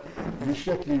بقى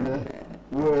بالشكل ده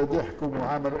وضحكوا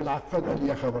وعملوا. العقاد قال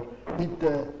يا خبر انت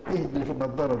ايه اللي في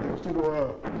النضاره دي؟ قلت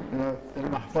له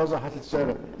المحفظه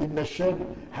هتتسرق، النشال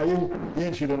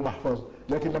هينشل المحفظه،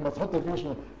 لكن لما تحط الفلوس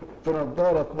في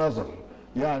نضاره نظر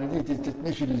يعني دي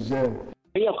تتنشل ازاي؟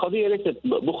 هي القضيه ليست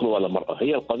بخل ولا مرأة،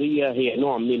 هي القضيه هي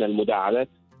نوع من المداعبات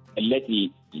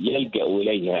التي يلجأ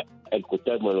اليها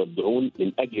الكتاب والمبدعون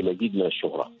من اجل مزيد من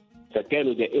الشهره.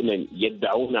 فكانوا دائما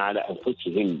يدعون على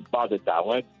انفسهم بعض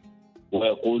الدعوات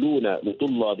ويقولون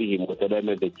لطلابهم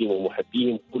وتلامذتهم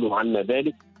ومحبيهم كلوا عنا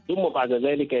ذلك، ثم بعد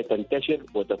ذلك تنتشر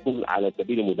وتكون على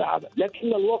سبيل المداعبه. لكن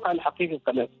الواقع الحقيقي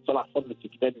كما صلاح فضل في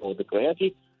كتابه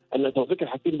وذكرياته ان توفيق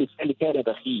الحكيم بالفعل كان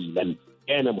بخيلا،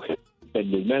 كان محبا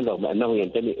للمال رغم انه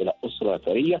ينتمي الى اسره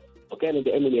ثريه، وكان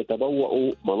دائما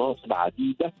يتبوأ مناصب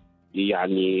عديده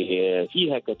يعني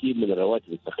فيها كثير من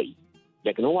الرواتب السخيه.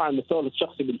 لكن هو على المستوى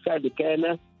الشخصي بالفعل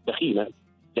كان بخيلا.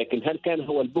 لكن هل كان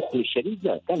هو البخل الشديد؟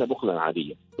 لا، كان بخلا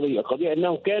عاديا. القضية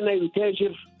أنه كان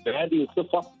يتاجر بهذه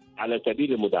الصفة على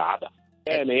سبيل المداعبة.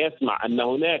 كان يسمع أن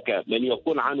هناك من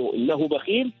يقول عنه إنه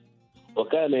بخيل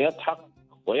وكان يضحك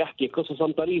ويحكي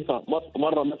قصصا طريفة.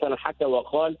 مرة مثلا حكى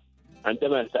وقال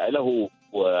عندما سأله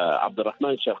عبد الرحمن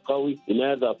الشرقاوي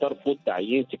لماذا ترفض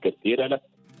تعيين سكرتيرة لك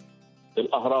في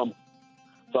الأهرام؟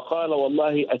 فقال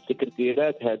والله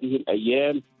السكرتيرات هذه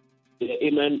الأيام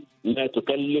دائما ما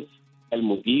تكلف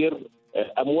المدير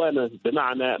أموانا،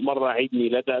 بمعنى مرة عيد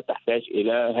ميلادها تحتاج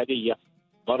إلى هدية،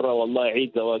 مرة والله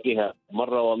عيد زواجها،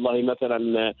 مرة والله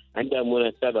مثلا عندها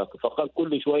مناسبة. فقال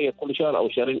كل شوية كل شهر أو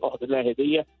شهرين أخذ لها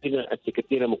هدية، إذا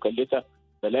السكرتيرة مكلفة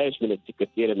بلاش من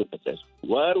السكرتيرة من أساسه.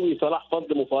 وأروي صلاح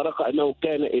فضل مفارقة أنه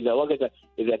كان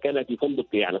إذا كان في فندق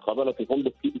يعني قابله في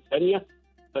فندق في ثانية،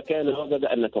 فكان وجد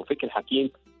أن توفيق الحكيم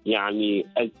يعني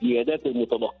الزيادات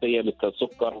المتبقية مثل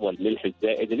السكر والملح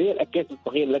الزائد اللي هي الأكياس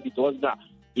الصغيرة التي توزع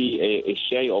في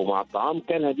الشاي أو مع الطعام،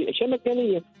 كان هذه أشياء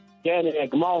مجانية، كان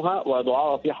يجمعها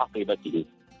ويضعها في حقيبته.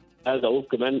 هذا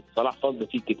وفق من صلاح فضل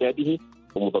في كتابه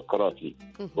ومذكراته.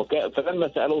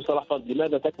 فلما سأله صلاح فضل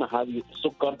لماذا تجمع هذه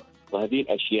السكر وهذه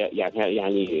الأشياء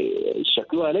يعني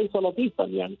شكلها ليس لطيفا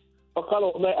يعني، فقال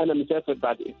والله أنا مسافر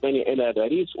بعد إسبانيا إلى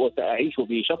باريس وسأعيش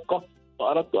في شقة،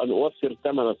 فأردت أن أوفر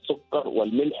ثمن السكر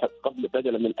والملح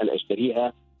بدلا من أن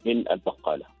أشتريها من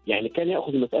البقالة. يعني كان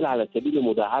يأخذ المسألة على سبيل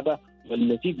المداعبة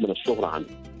والمزيد من الشهرة عنه.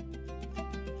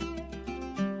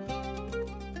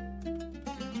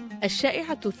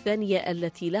 الشائعة الثانية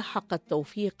التي لاحقت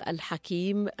توفيق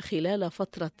الحكيم خلال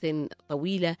فترة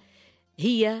طويلة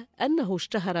هي أنه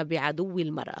اشتهر بعدو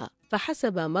المرأة.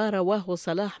 فحسب ما رواه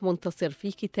صلاح منتصر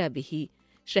في كتابه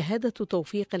شهادة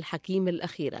توفيق الحكيم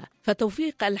الأخيرة،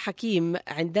 فتوفيق الحكيم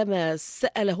عندما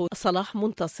سأله صلاح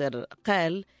منتصر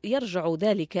قال يرجع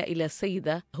ذلك إلى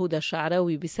السيدة هدى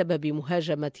شعراوي بسبب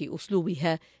مهاجمة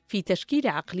أسلوبها في تشكيل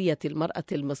عقلية المرأة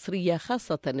المصرية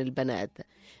خاصة البنات،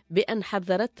 بأن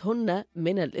حذرتهن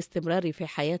من الاستمرار في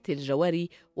حياة الجواري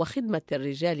وخدمة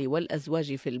الرجال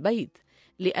والأزواج في البيت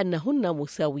لأنهن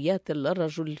مساويات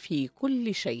للرجل في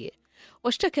كل شيء.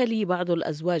 واشتكى لي بعض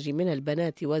الأزواج من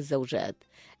البنات والزوجات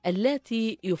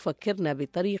اللاتي يفكرن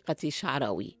بطريقة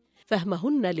شعراوي،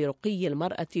 فهمهن لرقي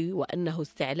المرأة وأنه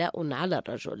استعلاء على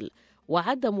الرجل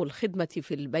وعدم الخدمة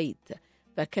في البيت،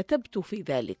 فكتبت في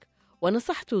ذلك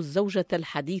ونصحت الزوجة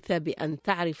الحديثة بأن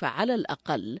تعرف على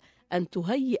الأقل أن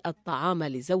تهيئ الطعام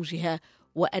لزوجها،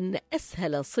 وأن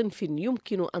أسهل صنف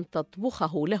يمكن أن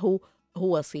تطبخه له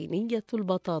هو صينية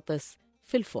البطاطس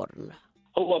في الفرن.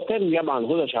 هو كان طبعا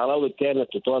هدى شعراوي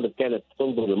كانت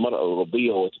تنظر للمرأة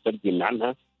الأوروبية وتترجم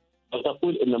عنها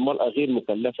وتقول إن المرأة غير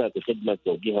مكلفة بخدمة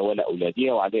زوجها ولا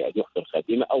أولادها وعليه أن يختار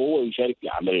خادمة أو هو يشارك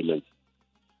في أعمال المنزل.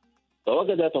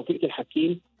 فوجد توفيق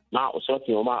الحكيم مع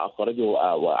أسرته ومع أقاربه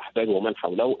وأحبابه ومن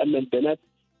حوله أن البنات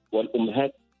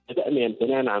والأمهات بدأن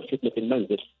يمتنعن عن خدمة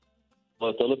المنزل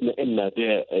وطلبنا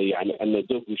أن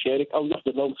الزوج يشارك أو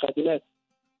يحضر لهم خادمات.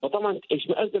 وطبعا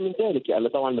اشمئز من ذلك يعني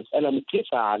طبعا مسألة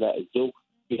مكلفة على الزوج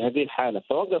في هذه الحالة.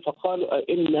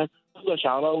 فقالوا إن هدى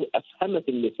شعراوي أفهمت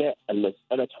النساء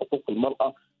المسألة حقوق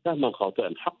المرأة فهما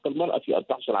خاطئا. حق المرأة في أن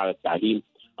تحصل على التعليم،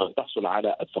 أن تحصل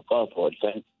على الثقافة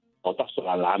والفهم، أن تحصل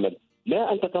على العمل،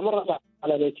 لا أن تتمرد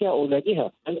على بيتها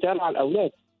وأولادها، أن ترعى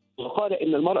الأولاد. وقال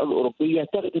إن المرأة الأوروبية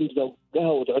تخدم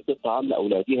زوجها وتعد الطعام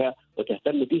لأولادها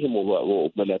وتهتم بهم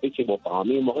وملابسهم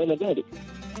وطعامهم وغير ذلك.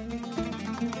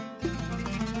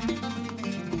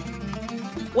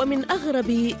 ومن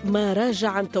أغرب ما راجع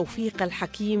عن توفيق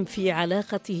الحكيم في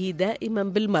علاقته دائما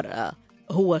بالمرأة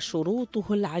هو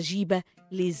شروطه العجيبة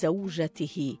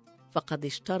لزوجته، فقد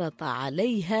اشترط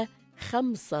عليها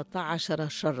 15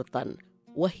 شرطا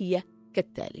وهي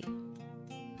كالتالي: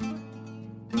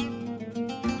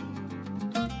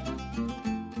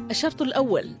 الشرط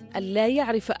الأول: ألا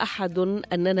يعرف أحد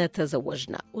أننا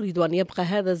تزوجنا، أريد أن يبقى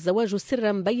هذا الزواج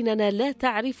سرا بيننا لا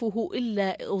تعرفه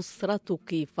إلا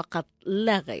أسرتك فقط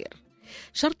لا غير.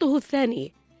 شرطه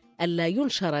الثاني: ألا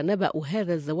ينشر نبأ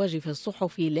هذا الزواج في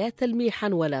الصحف لا تلميحا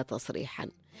ولا تصريحا.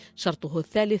 شرطه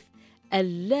الثالث: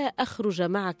 ألا أخرج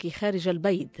معك خارج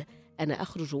البيت، أنا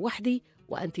أخرج وحدي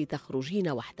وأنت تخرجين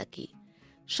وحدك.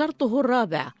 شرطه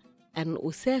الرابع: أن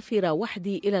أسافر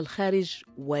وحدي إلى الخارج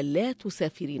ولا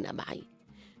تسافرين معي.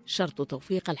 شرط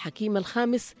توفيق الحكيم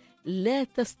الخامس: لا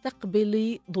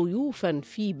تستقبلي ضيوفا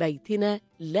في بيتنا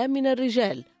لا من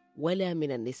الرجال ولا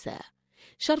من النساء.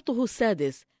 شرطه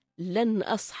السادس: لن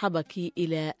أصحبك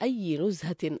إلى أي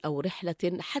نزهة أو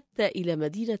رحلة حتى إلى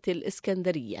مدينة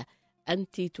الإسكندرية،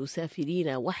 أنت تسافرين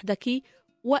وحدك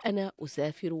وأنا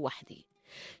أسافر وحدي.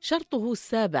 شرطه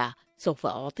السابع: سوف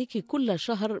أعطيك كل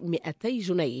شهر 200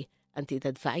 جنيه، أنت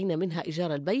تدفعين منها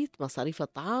إيجار البيت، مصاريف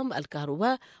الطعام،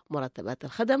 الكهرباء، مرتبات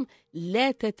الخدم،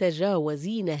 لا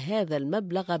تتجاوزين هذا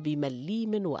المبلغ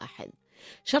بمليم واحد.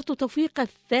 شرط توفيق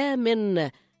الثامن: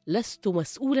 لست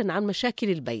مسؤولا عن مشاكل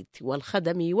البيت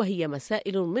والخدم، وهي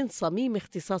مسائل من صميم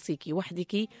اختصاصك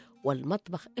وحدك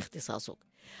والمطبخ اختصاصك.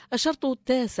 الشرط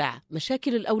التاسع: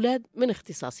 مشاكل الأولاد من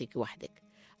اختصاصك وحدك.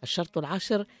 الشرط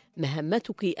العاشر: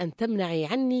 مهمتك أن تمنعي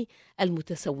عني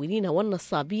المتسولين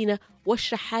والنصابين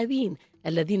والشحاذين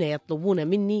الذين يطلبون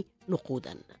مني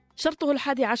نقودا. شرطه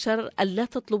 11: ألا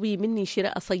تطلبي مني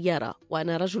شراء سيارة،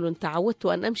 وأنا رجل تعودت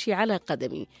أن أمشي على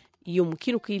قدمي،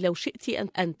 يمكنك لو شئت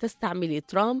أن تستعملي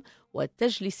ترام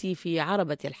وتجلسي في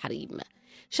عربة الحريم.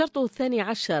 شرطه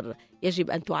 12: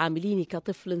 يجب أن تعامليني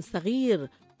كطفل صغير،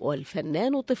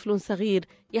 والفنان طفل صغير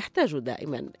يحتاج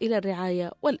دائما إلى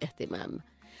الرعاية والاهتمام.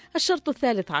 الشرط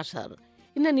 13: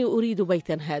 إنني أريد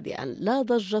بيتا هادئا لا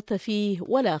ضجة فيه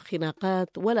ولا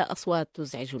خناقات ولا أصوات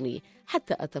تزعجني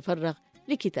حتى أتفرغ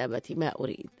لكتابة ما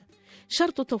أريد.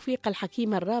 شرط توفيق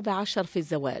الحكيم 14 في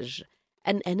الزواج: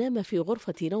 أن أنام في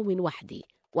غرفة نوم وحدي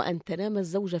وأن تنام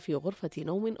الزوجة في غرفة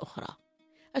نوم أخرى.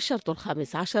 الشرط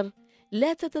 15: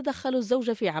 لا تتدخل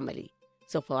الزوجة في عملي،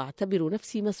 سوف أعتبر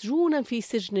نفسي مسجونا في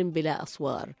سجن بلا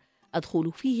أسوار،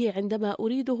 أدخل فيه عندما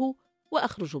أريده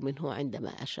وأخرج منه عندما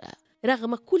أشاء.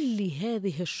 رغم كل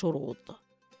هذه الشروط،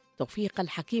 توفيق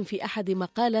الحكيم في أحد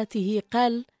مقالاته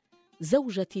قال: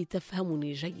 زوجتي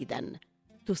تفهمني جيدا،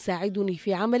 تساعدني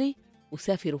في عملي،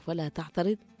 أسافر فلا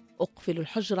تعترض، أقفل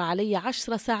الحجر علي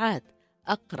 10 ساعات،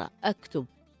 أقرأ أكتب،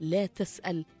 لا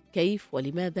تسأل كيف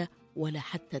ولماذا ولا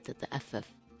حتى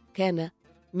تتأفف. كان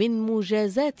من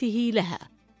مجازاته لها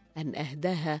أن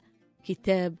أهداها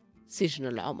كتاب سجن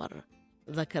العمر.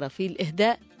 ذكر في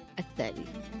الإهداء التالي: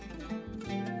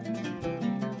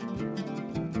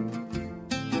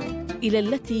 إلى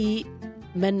التي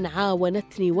من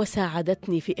عاونتني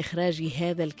وساعدتني في إخراج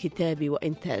هذا الكتاب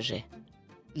وإنتاجه،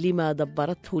 لما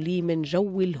دبرته لي من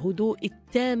جو الهدوء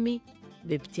التام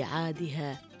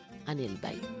بابتعادها عن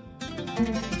البيت.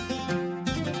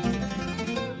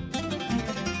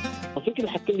 توفيق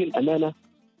الحكيم للأمانة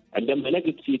عندما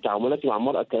نجد في تعاملاته مع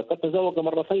المرأة كان قد تزوج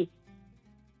مرتين،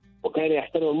 وكان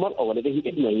يحترم المرأة ولديه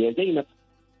ابنة هي زينب،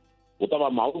 وطبعا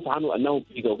معروف عنه أنه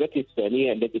في زوجته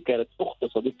الثانية التي كانت أخت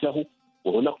صديق له،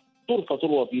 وهناك طرفة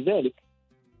تروى في ذلك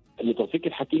أن توفيق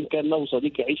الحكيم كان له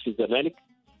صديق يعيش في الزمالك،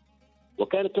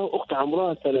 وكانت له أخت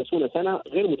عمرها 30 سنة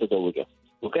غير متزوجة،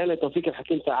 وكان توفيق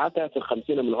الحكيم ساعتها في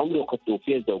 50 من عمره وقد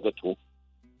توفيت زوجته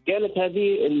كانت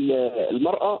هذه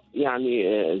المرأة يعني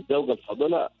الزوجة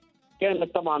الفاضلة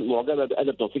كانت طبعا معجبة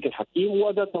بأدب توفيق الحكيم،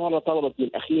 وذات مرة طلبت من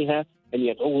أخيها أن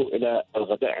يدعوه إلى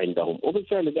الغداء عندهم،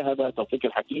 وبالفعل ذهب توفيق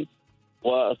الحكيم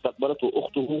واستقبلته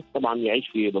أخته. طبعا يعيش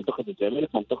في منطقة الزميلة،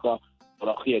 منطقة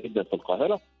راقية جدا في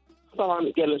القاهرة.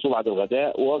 طبعا جلسوا بعد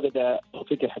الغداء، ووجد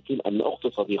توفيق الحكيم أن أخت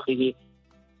صديقه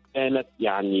كانت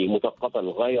يعني مثقفة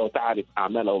للغاية وتعرف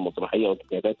أعماله المسرحية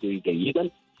وكتاباته جيدا،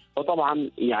 وطبعا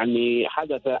يعني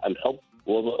حدث الحب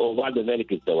وبعد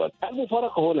ذلك الزواج.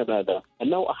 المفارقة هنا ماذا؟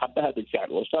 أنه أحبها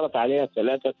بالفعل واشترط عليها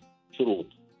 3 شروط.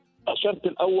 الشرط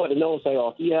الأول أنه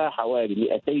سيعطيها حوالي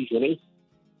 200 جنيه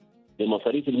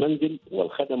لمصاريف المنزل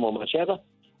والخدم وما شابه،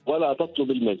 ولا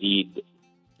تطلب المزيد.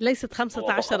 ليست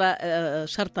 15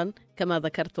 شرطا كما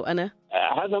ذكرت أنا.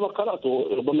 هذا ما قرأته،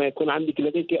 ربما يكون عندك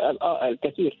لديك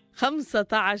الكثير.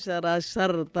 15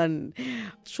 شرطا،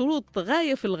 شروط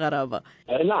غاية في الغرابة.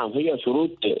 نعم، هي شروط.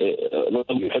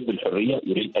 يحب الحرية،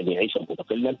 يريد أن يعيش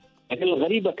مستقلا، لكن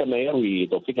الغريبة كما يروي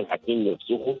توفيق الحكيم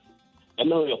نفسه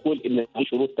أنه يقول إن هذه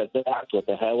شروط تزاعت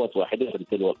وتهاوت واحدة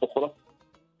تلو الأخرى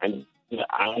عند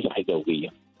عائشة زوجية.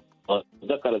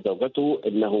 ذكر زوجته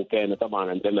أنه كان طبعا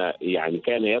عندما يعني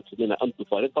كان يطلب منها أن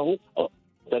تفارقه أو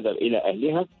تذهب إلى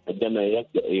أهلها، عندما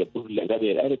يقول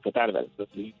لأهلها الأهل فتعرف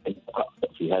أن تقرأ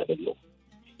في هذا اليوم.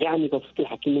 يعني توفيق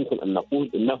الحكيم ممكن أن نقول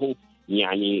أنه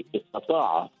يعني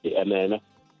استطاع بأمانة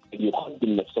أن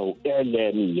يقدم نفسه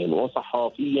إعلاميا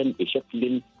وصحافيا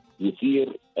بشكل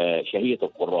يثير شهية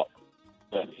القراء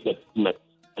تهمة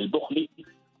البخل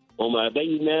وما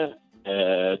بين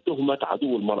تهمة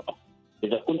عدو المرأة.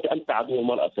 إذا كنت أنت عدو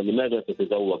المرأة فلماذا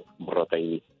تتزوج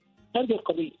مرتين؟ هذه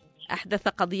القضية. أحدث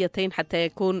قضيتين حتى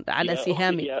يكون على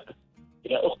سهامي.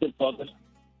 يا أختي الفاضل،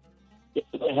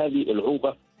 هذه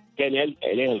العوبة كان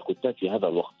يلجأ إليها الكتاب في هذا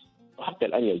الوقت، وحتى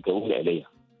الآن يلجؤون إليها.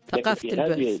 ثقافة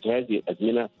البث. في هذه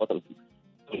الأزمنة، فترة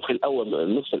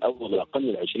النصف الأول من القرن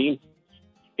العشرين،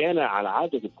 كان على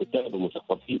عادة الكتاب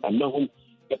المثقفين أنهم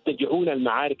يتجهون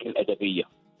المعارك الأدبية،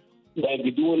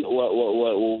 يجدون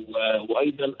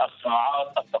وأيضا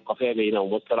الصراعات الثقافية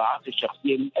بينهم والصراعات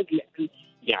الشخصية من أجل أن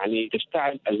يعني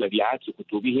تشتعل المبيعات في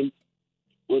كتبهم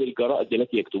والجرائد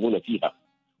التي يكتبون فيها.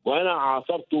 وأنا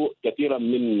عاصرت كثيرا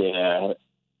من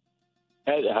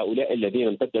هؤلاء الذين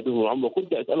امتد بهم العمر،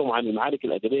 وكنت أسألهم عن المعارك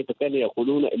الأدبية فكانوا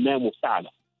يقولون إنها مفتعلة.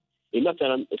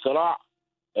 مثلا صراع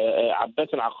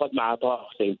عباس العقاد مع طه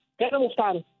حسين كان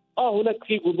مفتعلا. هناك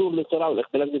في جذور للصراع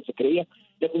والاختلاف الفكرية،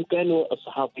 لكن كانوا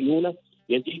الصحافيون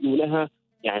يزيدونها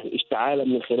يعني اشتعالا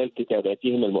من خلال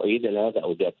كتاباتهم المؤيدة لهذا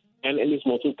أو ذاك. كان اليس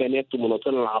موصول كان يكتب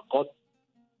مناصرا العقاد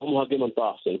ومهاجما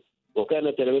طه حسين،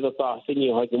 وكان تلاميذ طه حسين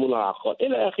يهاجمون العقاد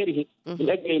إلى آخره، من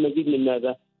أجل المزيد من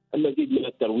ماذا؟ المزيد من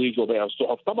الترويج وبيع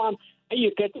الصحف. طبعا أي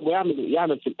كاتب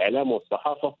يعمل في الإعلام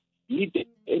والصحافة يريد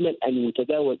دائما أن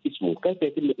يتداول اسمه. كيف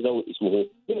يتم تداول اسمه؟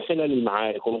 من خلال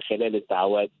المعارك ومن خلال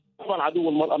الدعوات. طبعا عدو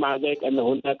المرأة مع ذلك أن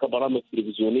هناك برامج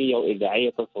تلفزيونية وإذاعية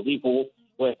تستضيفه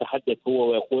ويتحدث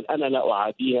هو ويقول أنا لا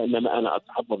أعاديها إنما أنا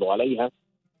أتحفظ عليها.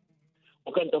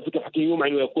 وكان توفيق الحكيم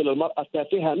يمعن ويقول المرأة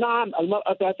تافهة. نعم،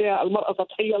 المرأة تافهة، المرأة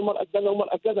سطحية، المرأة كذا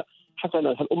والمرأة كذا.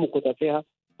 حسنا، هل أمك تافهة؟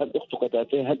 هل أختك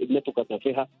تافهة؟ هل ابنتك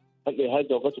تافهة؟ هل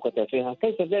زوجتك تافهة؟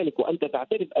 كيف ذلك وأنت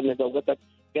تعترف أن زوجتك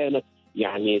كانت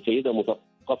يعني سيدة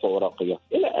مثقفة وراقية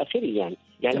إلى آخره.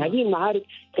 يعني هذه المعارك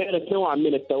كانت نوعا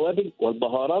من التوابل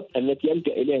والبهارات التي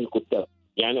يلجأ إليها الكتاب.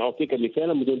 يعني أعطيك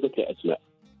مثالا بدون ذكر أسماء.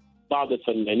 بعض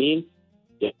الفنانين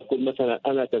يقول مثلا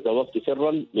أنا تزوجت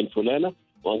سرا من فلانة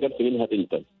وأنجبت منها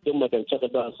بنتا، ثم تنشغل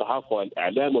بها الصحافة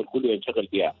والإعلام والكل ينشغل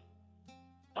بها.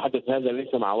 حدث هذا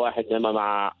ليس مع واحد إنما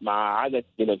مع عدد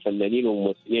من الفنانين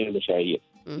والممثلين المشاهير.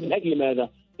 من أجل ماذا؟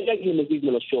 من أجل مزيد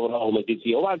من الشهرة ومزيد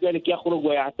فيه، وبعد ذلك يخرج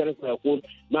ويعترف ويقول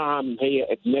نعم هي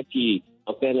ابنتي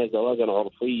وكان زواجا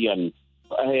عرفيا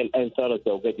وهي الآن صارت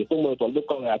زوجتي، ثم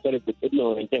يطلقها ويعترف بالابن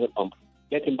وينتهي الأمر.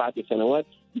 لكن بعد سنوات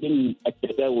من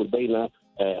التداول بين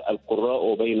القراء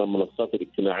وبين المنصات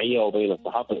الاجتماعية وبين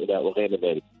الصحافة إلى وغير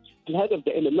ذلك. الهدف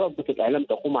دائما لعبة الإعلام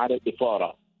تقوم على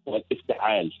الإثارة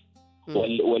والافتعال،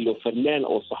 والفنان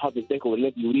أو الصحافي الذكي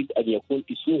والذي يريد أن يكون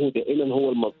اسمه دائما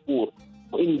هو المذكور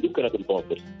وإن ذكر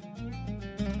بالباطل.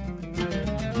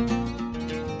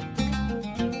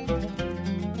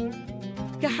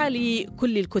 كحال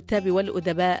كل الكتاب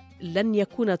والأدباء لن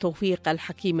يكون توفيق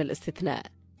الحكيم الاستثناء.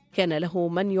 كان له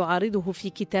من يعارضه في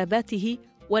كتاباته،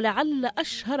 ولعل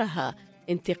أشهرها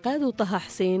انتقاد طه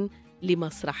حسين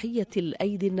لمسرحية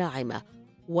الأيدي الناعمة،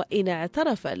 وإن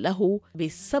اعترف له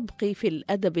بالسبق في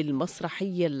الأدب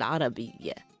المسرحي العربي،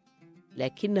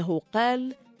 لكنه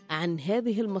قال عن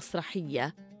هذه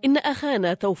المسرحية إن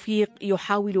أخانا توفيق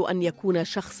يحاول أن يكون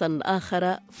شخصاً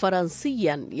آخر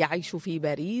فرنسياً يعيش في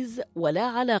باريس ولا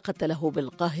علاقة له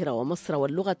بالقاهرة ومصر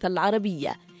واللغة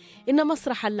العربية. إن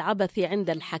مسرح العبث عند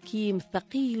الحكيم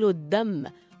ثقيل الدم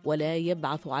ولا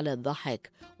يبعث على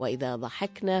الضحك، وإذا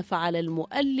ضحكنا فعلى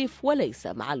المؤلف وليس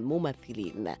مع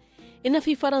الممثلين. إن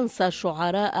في فرنسا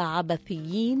شعراء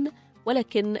عبثيين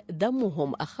ولكن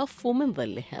دمهم أخف من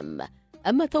ظلهم.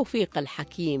 أما توفيق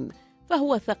الحكيم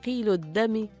فهو ثقيل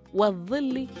الدم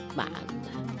والظل معا.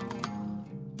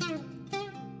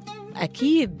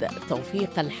 أكيد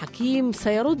توفيق الحكيم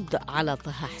سيرد على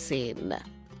طه حسين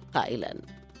قائلا: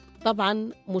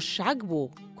 طبعا مش عجبه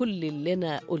كل اللي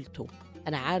أنا قلته،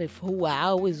 أنا عارف هو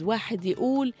عاوز واحد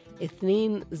يقول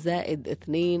 2 زائد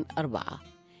 2 4،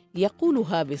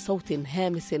 يقولها بصوت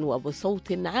هامس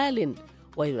وبصوت عال،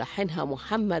 ويلحنها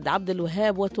محمد عبد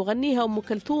الوهاب وتغنيها أم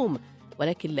كلثوم،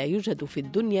 ولكن لا يوجد في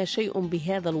الدنيا شيء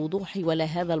بهذا الوضوح ولا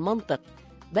هذا المنطق.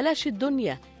 بلاش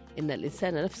الدنيا، إن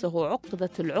الإنسان نفسه عقدة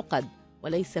العقد،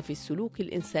 وليس في السلوك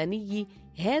الإنساني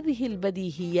هذه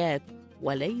البديهيات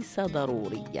وليس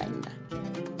ضروريا.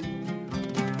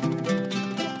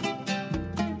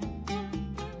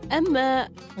 أما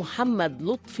محمد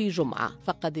لطفي جمعة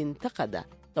فقد انتقد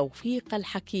توفيق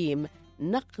الحكيم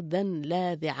نقدا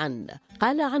لاذعا.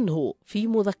 قال عنه في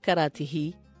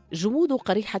مذكراته: جمود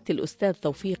قريحة الأستاذ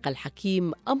توفيق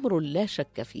الحكيم أمر لا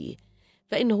شك فيه،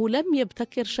 فإنه لم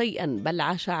يبتكر شيئا بل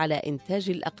عاش على إنتاج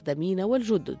الأقدمين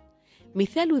والجدد.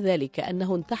 مثال ذلك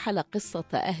أنه انتحل قصة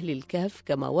أهل الكهف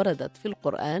كما وردت في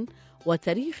القرآن،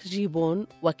 وتاريخ جيبون،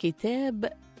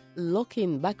 وكتاب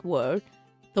Looking Backward،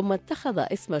 ثم اتخذ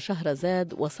اسم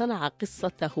شهرزاد وصنع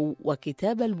قصته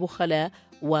وكتاب البخلاء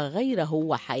وغيره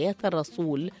وحياة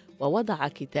الرسول، ووضع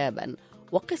كتابا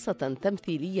وقصة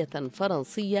تمثيلية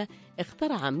فرنسية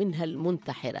اخترع منها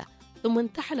المنتحرة، ثم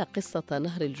انتحل قصة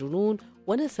نهر الجنون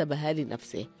ونسبها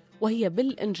لنفسه، وهي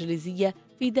بالإنجليزية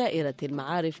في دائرة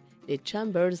المعارف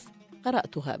لتشامبرز،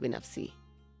 قرأتها بنفسي.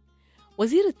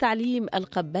 وزير التعليم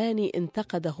القباني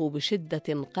انتقده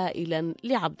بشدة قائلا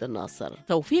لعبد الناصر: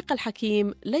 توفيق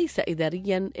الحكيم ليس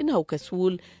إداريا، إنه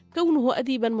كسول. كونه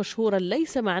أديبا مشهورا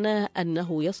ليس معناه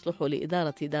أنه يصلح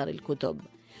لإدارة دار الكتب.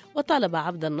 وطالب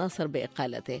عبد الناصر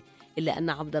بإقالته، إلا أن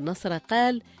عبد الناصر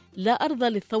قال: لا أرضى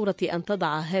للثورة أن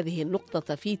تضع هذه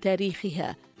النقطة في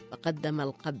تاريخها. فقدم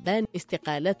القباني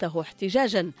استقالته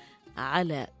احتجاجا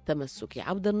على تمسك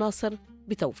عبد الناصر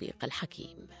بتوفيق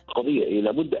الحكيم. قضية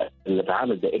لابد أن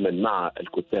نتعامل دائما مع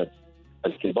الكتاب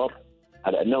الكبار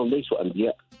على أنهم ليسوا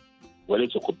أنبياء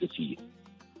وليسوا قدسيين.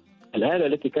 الهالة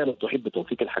التي كانت تحب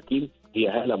توفيق الحكيم هي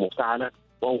هالة مفتعلة،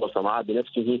 وهو صنعها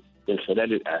بنفسه من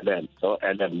خلال الإعلام، سواء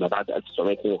إعلام ما بعد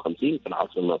 1952 في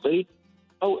العصر الناصري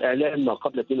أو إعلام ما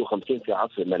قبل 52 في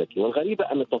العصر الملكي.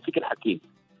 والغريبة أن توفيق الحكيم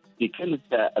في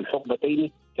كلتا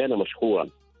الحقبتين كان مشهورا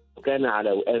وكان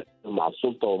على وئام مع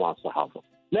السلطة ومع الصحافة.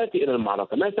 نأتي إلى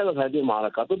المعركة. ما سبب هذه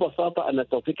المعركة؟ ببساطة أن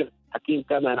توفيق الحكيم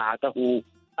كما نعته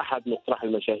أحد مسرح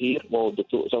المشاهير وهو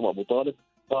الدكتور أسامة أبو طالب،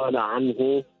 قال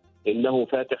عنه إنه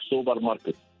فاتح سوبر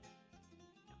ماركت،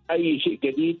 أي شيء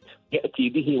جديد يأتي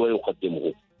به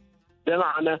ويقدمه. ده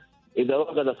معنى إذا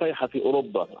وجد صيحة في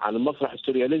أوروبا عن المسرح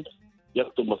السورياليزم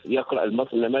يقرأ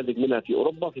المسرح نماذج منها في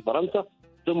أوروبا في فرنسا،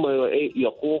 ثم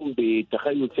يقوم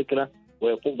بتخيل فكرة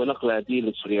ويقوم بنقل هذه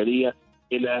السوريالية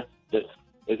إلى مصر.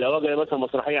 إذا وجد مثلا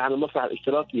مسرحية عن المسرح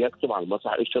الاشتراكي يكتب عن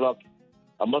المسرح الاشتراكي،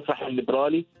 المسرح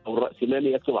الليبرالي أو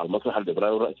الرأسمالي يكتب عن المسرح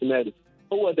الليبرالي والرأسمالي.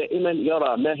 هو دائما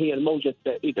يرى ما هي الموجة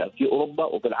السائدة في أوروبا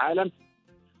وفي العالم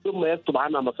ثم يكتب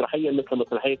عنها مسرحية، مثل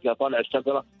مسرحية يا طالع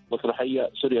الشجرة، مسرحية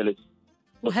سورياليزم.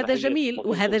 وهذا جميل،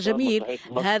 وهذا جميل.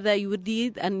 هذا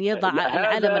يريد أن يضع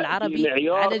العالم العربي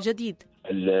على جديد.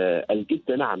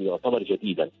 الجد نعم يعتبر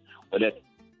جديدا، ولكن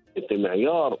في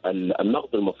معيار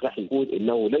النقد المسرحي يقول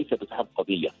انه ليس بصاحب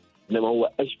قضيه، انما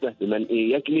هو اشبه بمن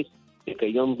يجلس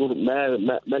لكي ينظر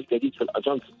ما الجديد في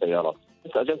الاجانس السيارات،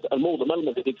 اجانس الموضه، ما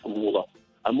الجديد في الموضه؟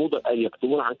 الموضه ان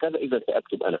يكتبون عن كذا، اذا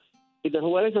ساكتب انا. اذا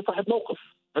هو ليس صاحب موقف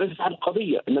وليس صاحب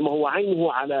قضيه، انما هو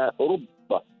عينه على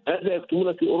اوروبا. هذا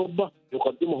يكتبون في اوروبا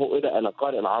يقدمه الى انا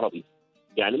قارئ العربي.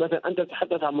 يعني مثلا انت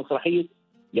تتحدث عن مسرحيه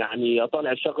يعني يا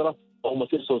طالع الشجره او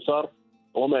مسير سوسار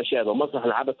وما شابه، مسرح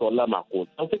العبث ولا معقول.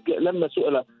 لما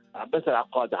سئل عباس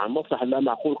العقاد عن مسرح لا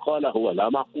معقول قال هو لا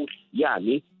معقول،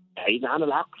 يعني بعيد عن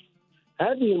العقل.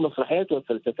 هذه المسرحيات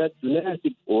والفلسفات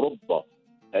تناسب اوروبا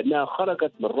لانها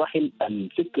خرجت من رحم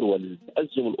الفكر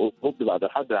والتأزم الاوروبي بعد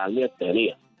الحرب العالميه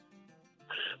الثانيه.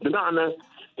 بمعنى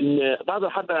ان بعد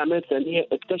الحرب العالميه الثانيه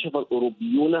اكتشف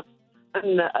الاوروبيون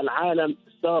ان العالم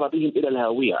سار بهم الى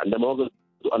الهاويه عندما وجدوا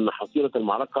ان حصيله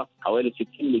المعركه حوالي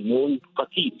 60 مليون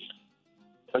قتيل.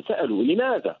 فسألوا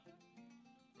لماذا؟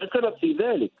 السبب في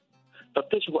ذلك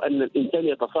تكتشف أن الإنسان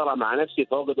يتصارع مع نفسه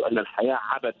فوجد أن الحياة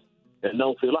عبث،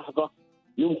 لأنه في لحظة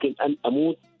يمكن أن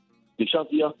أموت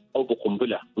بشظية أو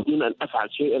بقنبلة بدون أن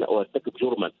أفعل شيئا أو أرتكب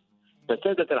جرما.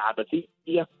 فسادت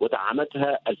العبثية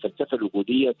ودعمتها الفلسفة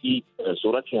الوجودية في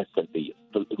صورتها السلبية.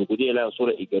 الوجودية لها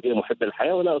صورة إيجابية محبة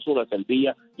للحياة، ولا صورة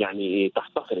سلبية يعني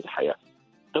تحتقر الحياة.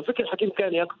 توفيق الحكيم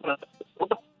كان يقرأ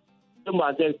ثم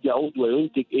بعد ذلك يعود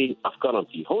وينتج أفكارا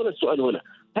فيه. هنا السؤال هنا،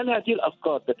 هل هذه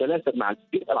الأفكار تتناسب مع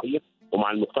البيئة العربية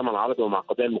ومع المجتمع العربي ومع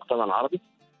قضايا المجتمع العربي؟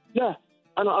 لا،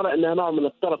 أنا أرى أنها نوع من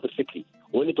الطرف الفكري،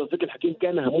 وأن توفيق الحكيم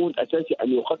كان همه الأساسي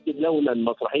أن يقدم لونا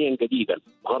مسرحيا جديدا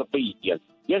غربيا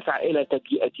يسعى إلى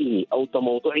تجزئته أو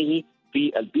تموضعه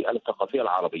في البيئة الثقافية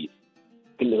العربية.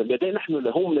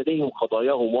 هم لديهم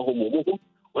قضاياهم وهمومهم،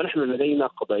 ونحن لدينا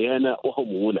قضايانا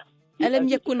وهمومنا. ألم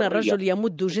يكن الرجل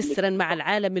يمد جسرا مع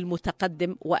العالم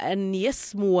المتقدم وأن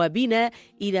يسمو بنا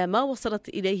إلى ما وصلت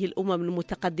إليه الأمم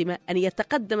المتقدمة، أن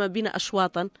يتقدم بنا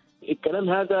أشواطا؟ الكلام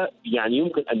هذا يعني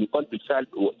يمكن أن يقال بالفعل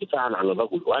دفاعا عن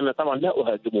الرجل، وأنا طبعا لا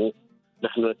أهاجمه،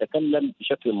 نحن نتكلم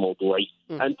بشكل موضوعي.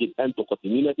 أنت الآن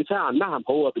تقدمين دفاعا. نعم،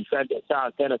 هو بالفعل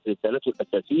ساعة كانت رسالته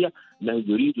الأساسية أنه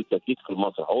يريد التجديد في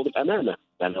المسرح. هو بالأمانة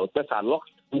يعني لو اتسع الوقت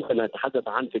ممكن أن نتحدث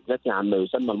عن فكرته عن ما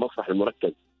يسمى المسرح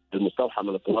المركز المستوحى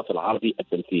من التراث العربي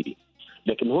التمثيلي.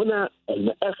 لكن هنا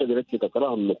المآخذ التي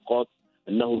ذكرها النقاد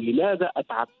أنه لماذا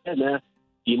أتعبنا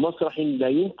في مسرح لا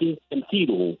يمكن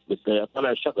تمثيله مثل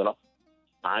طلع الشجرة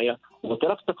معايا،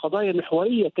 وتركت قضايا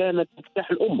محورية كانت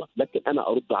تفتح الأمة. لكن أنا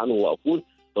أرد عنه وأقول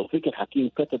توفيق الحكيم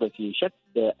كتب في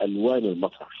شتى ألوان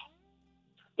المسرح.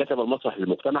 كتب المسرح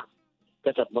للمجتمع،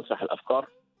 كتب مسرح الأفكار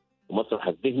ومسرح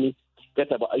الذهني،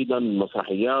 كتب أيضا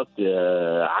مسرحيات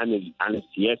عن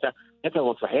السياسة، كتب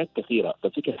مسرحيات كثيرة.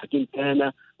 توفيق الحكيم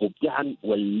كان مبدعا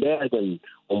ولادا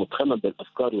ومتخما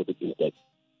بالأفكار وبالإنتاج.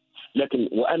 لكن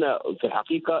وأنا في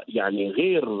الحقيقة يعني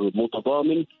غير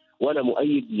متضامن ولا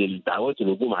مؤيد للدعوات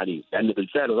الهجوم عليه، لأن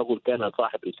بالفعل الرجل كان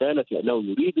صاحب رسالة لأنه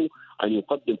يريد أن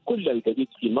يقدم كل الجديد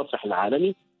في المسرح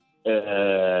العالمي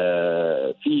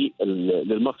في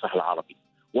للمسرح العربي.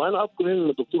 وأنا أذكر هنا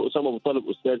الدكتور أسامة أبو طالب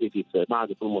أستاذي في معهد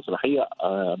الفنون المسرحية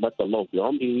مد الله في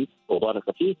عمره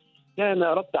وبارك فيه، كان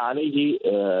رد عليه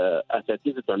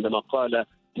أساتذة عندما قال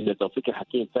إن توفيق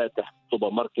الحكيم فاتح سوبر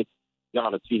ماركت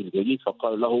يعرض فيه الجديد،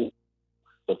 فقال له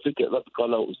توفيق،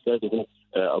 قال له أستاذه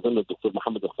أظن الدكتور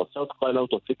محمد الخصاص، قال له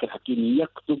توفيق الحكيم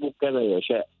يكتب كما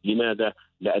يشاء. لماذا؟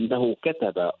 لأنه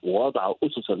كتب ووضع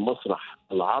أسس المسرح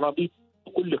العربي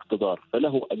بكل اقتدار،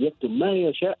 فله أن يكتب ما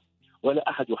يشاء ولا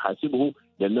أحد يحاسبه،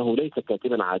 لأنه ليس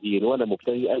كاتبا عاديا ولا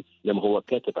مبتدئا، لما هو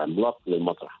كاتب عملاق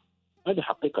للمسرح. هذه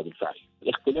حقيقة بالفعل.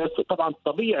 الاختلاف طبعا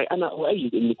طبيعي، أنا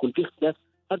أؤيد أن يكون في اختلاف.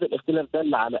 هذا الاختلاف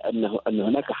دل على أن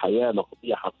هناك حياة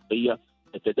نقدية حقيقية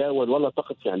تتداول ولا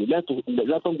تقف، يعني لا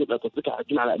تنظر إلى توفيق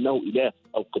الحكيم على أنه إله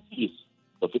أو قديس.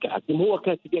 توفيق الحكيم هو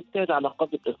كاتب يجتهد على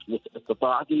قدر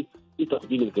استطاعته في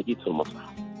تقديم الجديد في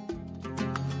المسرح.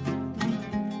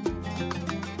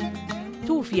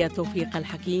 توفي توفيق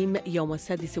الحكيم يوم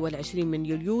 26 من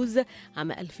يوليوز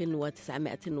عام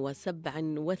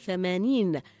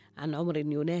 1987 عن عمر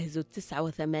يناهز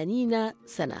 89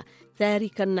 سنة،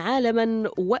 تاركا عالما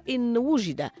وإن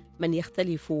وجد من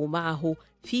يختلف معه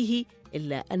فيه،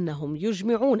 إلا أنهم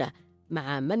يجمعون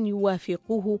مع من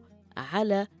يوافقوه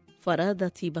على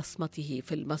فرادة بصمته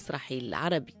في المسرح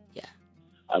العربي.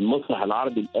 المسرح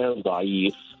العربي الآن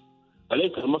ضعيف،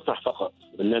 وليس المسرح فقط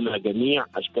إنما جميع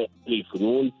أشكال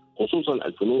الفنون، خصوصا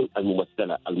الفنون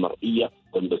الممثلة المرئية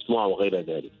والمسموعة وغير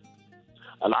ذلك.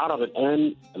 العرب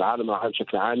الآن، العالم العربي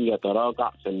بشكل عام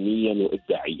يتراجع فنيا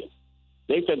وإبداعيا،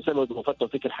 ليس بسبب وفاة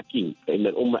توفيق الحكيم، فإن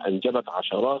الأمة أنجبت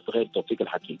عشرات غير توفيق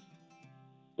الحكيم،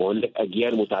 وهناك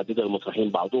أجيال متعددة للمسرحيين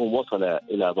بعضهم وصل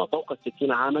إلى ما فوق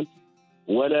 60 عاما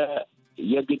ولا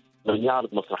يجد من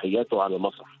يعرض مسرحياته على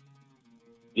المسرح.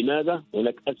 لماذا؟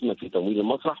 هناك أزمة في تمويل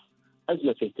المسرح،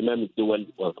 أزمة في اهتمام الدول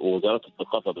ووزارة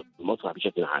الثقافة بالمسرح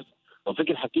بشكل عام. توفيق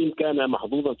الحكيم كان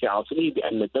محظوظا في عصره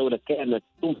بأن الدولة كانت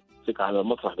تمسك على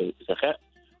المسرح بسخاء،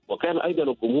 وكان أيضا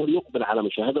الجمهور يقبل على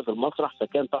مشاهدة المسرح،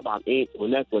 فكان طبعا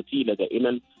هناك وسيلة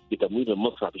دائما لتمويل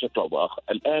المسرح بشكل أو بآخر.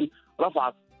 الآن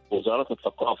رفعت وزارة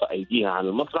الثقافة أيديها عن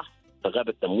المسرح فغاب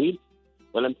التمويل،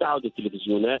 ولم تعد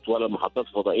التلفزيونات ولا المحطات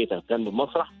الفضائية تهتم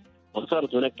بالمسرح،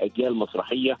 وصارت هناك أجيال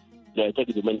مسرحية لا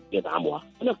تجد من يدعمها.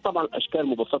 هناك طبعا أشكال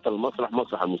مبسطة للمسرح،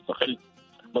 مسرح المستقل،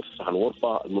 مسرح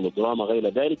الغرفة، المونودراما، غير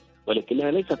ذلك،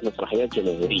 ولكنها ليست مسرحيات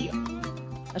جماهيرية.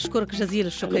 أشكرك جزيل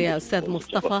الشكر يا أستاذ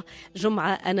مصطفى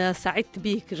جمعة. أنا سعدت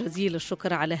بك جزيل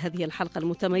الشكر على هذه الحلقة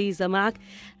المتميزة معك.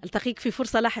 ألتقيك في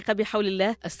فرصة لاحقة بحول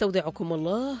الله. أستودعكم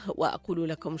الله وأقول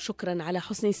لكم شكرا على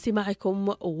حسن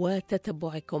استماعكم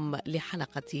وتتبعكم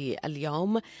لحلقة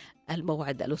اليوم.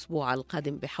 الموعد الأسبوع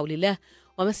القادم بحول الله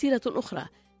ومسيرة أخرى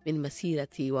من مسيرة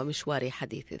ومشوار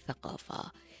حديث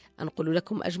الثقافة. أنقل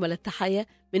لكم أجمل التحايا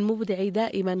من مبدع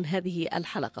دائما هذه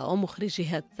الحلقة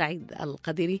ومخرجها سعيد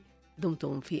القديري.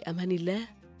 دمتم في أمان الله.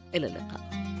 إلى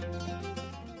اللقاء.